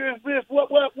this year is this. What?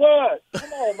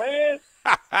 Come on, man.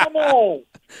 Come on.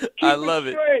 I love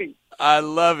it. I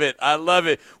love it. I love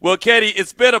it. Well, Kenny,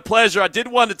 it's been a pleasure. I did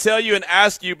want to tell you and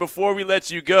ask you before we let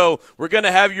you go, we're going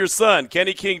to have your son,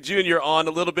 Kenny King Jr., on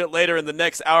a little bit later in the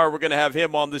next hour. We're going to have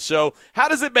him on the show. How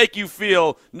does it make you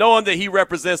feel knowing that he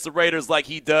represents the Raiders like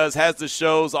he does, has the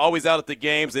shows, always out at the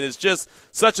games, and is just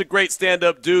such a great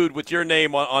stand-up dude with your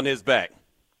name on his back?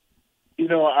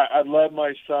 I love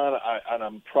my son, and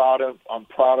I'm proud of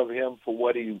him for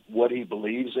what he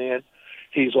believes in.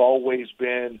 He's always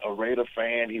been a Raider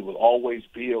fan. He will always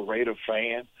be a Raider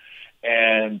fan.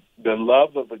 And the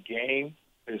love of the game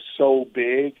is so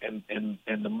big, and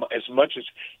as much as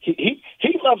he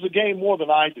loves the game more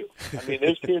than I do. I mean,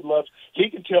 this kid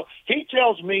he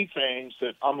tells me things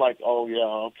that I'm like, oh yeah,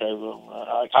 okay,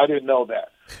 well, I didn't know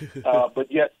that.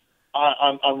 But yet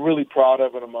I'm really proud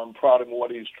of him. I'm proud of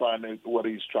what he's trying to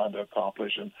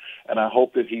accomplish, and I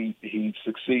hope that he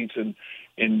succeeds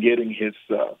in getting his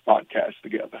podcast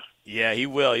together. Yeah, he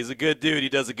will. He's a good dude. He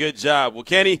does a good job. Well,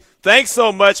 Kenny, thanks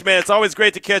so much, man. It's always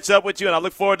great to catch up with you, and I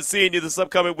look forward to seeing you this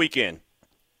upcoming weekend.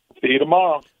 See you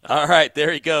tomorrow. All right,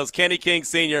 there he goes. Kenny King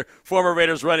Sr., former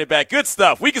Raiders running back. Good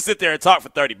stuff. We can sit there and talk for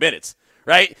 30 minutes,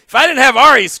 right? If I didn't have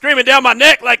Ari screaming down my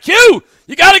neck like, Q,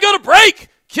 you got to go to break.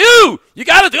 Q, you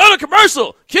got to go to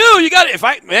commercial. Q, you got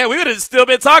to – we would have still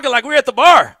been talking like we were at the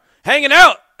bar, hanging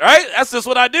out, right? That's just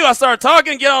what I do. I start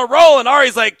talking, get on a roll, and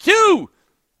Ari's like, Q.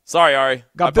 Sorry, Ari.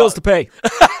 Got bills to pay.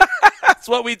 That's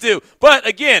what we do. But,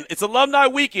 again, it's Alumni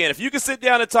Weekend. If you can sit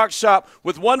down and talk shop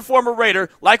with one former Raider,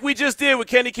 like we just did with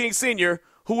Kenny King Sr.,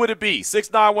 who would it be?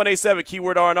 69187,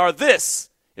 keyword R&R. This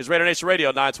is Raider Nation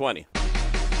Radio 920.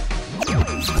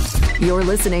 You're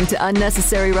listening to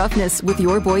Unnecessary Roughness with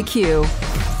your boy Q.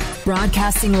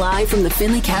 Broadcasting live from the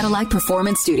Finley Cadillac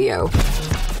Performance Studio.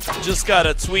 Just got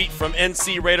a tweet from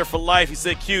NC Raider for Life. He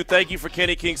said, Q, thank you for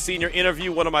Kenny King Sr.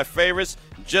 interview. One of my favorites.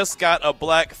 Just got a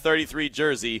black 33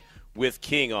 jersey with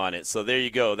King on it. So there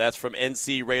you go. That's from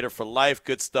NC Raider for Life.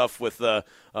 Good stuff with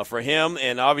for him,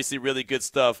 and obviously really good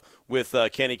stuff with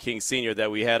Kenny King Sr. that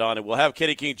we had on. And we'll have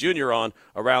Kenny King Jr. on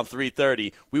around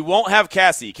 3:30. We won't have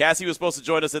Cassie. Cassie was supposed to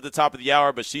join us at the top of the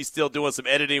hour, but she's still doing some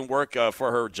editing work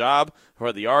for her job,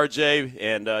 for the RJ.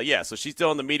 And, so she's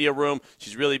still in the media room.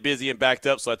 She's really busy and backed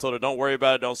up, so I told her, don't worry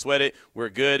about it. Don't sweat it. We're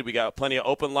good. We got plenty of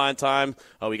open line time.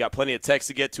 We got plenty of text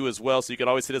to get to as well, so you can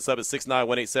always hit us up at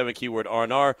 69187, keyword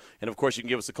R&R. And, of course, you can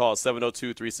give us a call at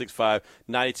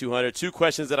 702-365-9200. Two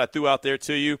questions that I threw out there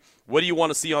to you. What do you want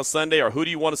to see on Sunday, or who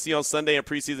do you want to see on Sunday in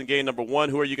preseason game number one?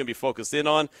 Who are you going to be focused in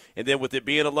on? And then with it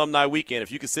being Alumni Weekend,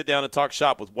 if you could sit down and talk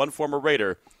shop with one former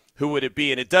Raider, who would it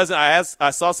be? And it doesn't. I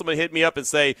saw someone hit me up and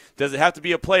say, does it have to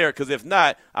be a player? Because if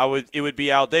not, it would be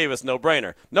Al Davis, no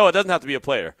brainer. No, it doesn't have to be a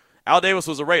player. Al Davis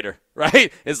was a Raider,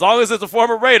 right? As long as it's a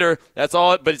former Raider, that's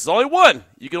all. But it's only one.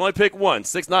 You can only pick one.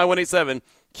 69187,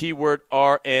 keyword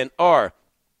RNR.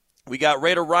 We got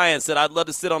Raider Ryan said, I'd love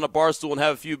to sit on a bar stool and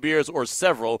have a few beers or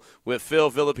several with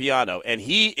Phil Villapiano. And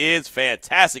he is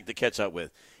fantastic to catch up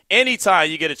with. Anytime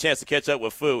you get a chance to catch up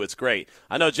with Fu, it's great.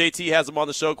 I know JT has him on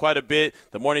the show quite a bit.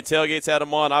 The Morning Tailgates had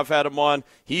him on. I've had him on.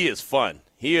 He is fun.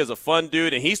 He is a fun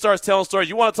dude, and he starts telling stories.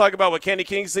 You want to talk about what Kenny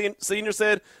King Sr.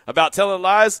 said about telling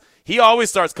lies? He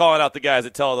always starts calling out the guys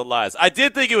that tell the lies. I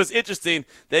did think it was interesting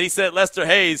that he said Lester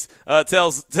Hayes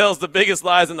tells the biggest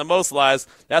lies and the most lies.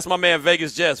 That's my man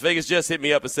Vegas Jess. Vegas Jess hit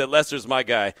me up and said Lester's my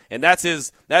guy, and that's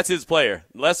his player.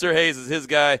 Lester Hayes is his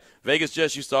guy. Vegas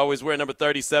Jess used to always wear number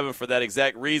 37 for that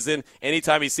exact reason.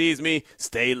 Anytime he sees me,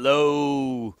 stay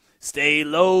low,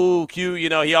 Q. You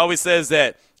know, he always says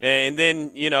that. And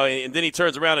then, and then he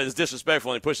turns around and is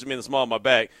disrespectful and he pushes me in the small of my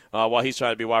back while he's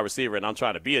trying to be wide receiver and I'm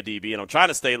trying to be a DB and I'm trying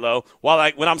to stay low.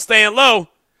 When I'm staying low,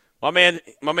 my man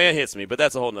hits me. But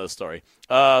that's a whole nother story.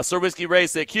 Sir Whiskey Ray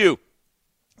said, Q,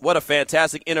 what a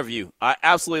fantastic interview. I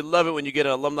absolutely love it when you get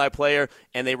an alumni player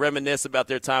and they reminisce about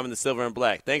their time in the silver and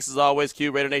black. Thanks as always,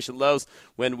 Q. Raider Nation loves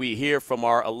when we hear from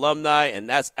our alumni, and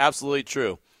that's absolutely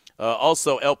true.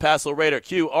 Also, El Paso Raider,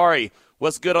 Q, Ari,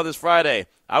 what's good on this Friday?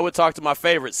 I would talk to my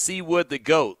favorite, Seawood the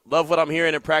GOAT. Love what I'm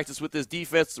hearing in practice with this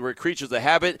defense. We're creatures of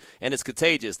habit, and it's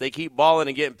contagious. They keep balling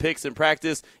and getting picks in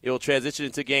practice. It will transition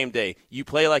into game day. You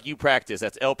play like you practice.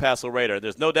 That's El Paso Raider.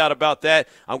 There's no doubt about that.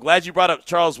 I'm glad you brought up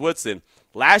Charles Woodson.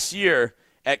 Last year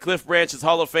at Cliff Branch's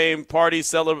Hall of Fame party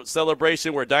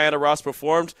celebration where Diana Ross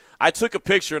performed, I took a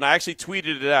picture, and I actually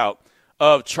tweeted it out,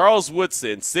 of Charles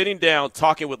Woodson sitting down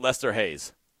talking with Lester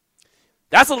Hayes.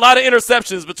 That's a lot of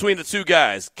interceptions between the two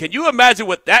guys. Can you imagine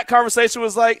what that conversation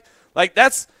was like?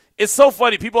 It's so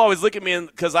funny. People always look at me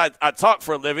because I talk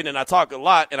for a living and I talk a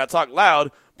lot and I talk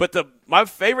loud. But my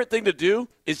favorite thing to do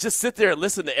is just sit there and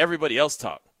listen to everybody else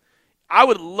talk. I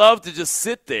would love to just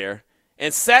sit there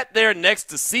and sat there next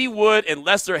to Seawood and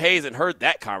Lester Hayes and heard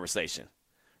that conversation.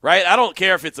 Right? I don't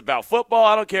care if it's about football.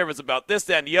 I don't care if it's about this,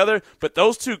 that, and the other. But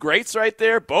those two greats right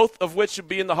there, both of which should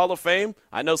be in the Hall of Fame.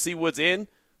 I know Seawood's in.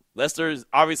 Lester is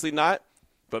obviously not.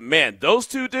 But, man, those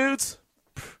two dudes,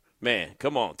 man,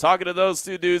 come on. Talking to those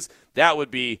two dudes, that would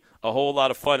be a whole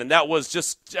lot of fun. And that was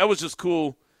just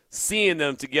cool seeing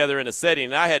them together in a setting.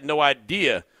 And I had no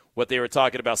idea what they were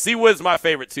talking about. Seawood's my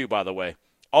favorite, too, by the way.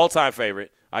 All-time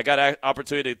favorite. I got an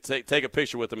opportunity to take a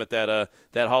picture with him at that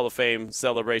Hall of Fame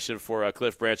celebration for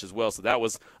Cliff Branch as well. So that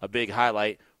was a big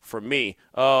highlight for me.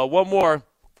 One more.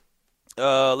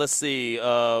 Let's see.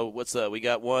 What's up? We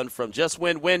got one from Just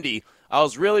Win Wendy. I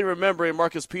was really remembering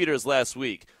Marcus Peters last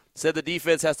week. Said the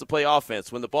defense has to play offense.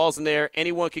 When the ball's in there,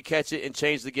 anyone can catch it and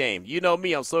change the game. You know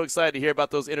me. I'm so excited to hear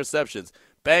about those interceptions.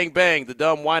 Bang, bang, the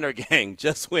dumb whiner gang.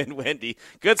 Just Win Wendy.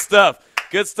 Good stuff.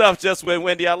 Good stuff, Just Win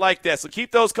Wendy. I like that. So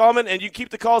keep those coming, and you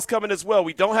keep the calls coming as well.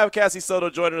 We don't have Cassie Soto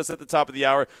joining us at the top of the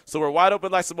hour, so we're wide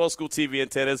open like some old school TV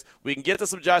antennas. We can get to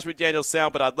some Josh McDaniels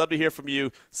sound, but I'd love to hear from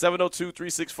you.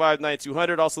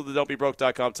 702-365-9200. Also, the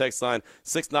don'tbebroke.com text line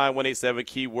 69187,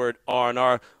 keyword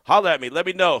R&R. Holla at me. Let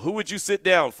me know. Who would you sit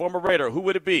down? Former Raider. Who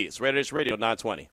would it be? It's Raider Nation Radio 920.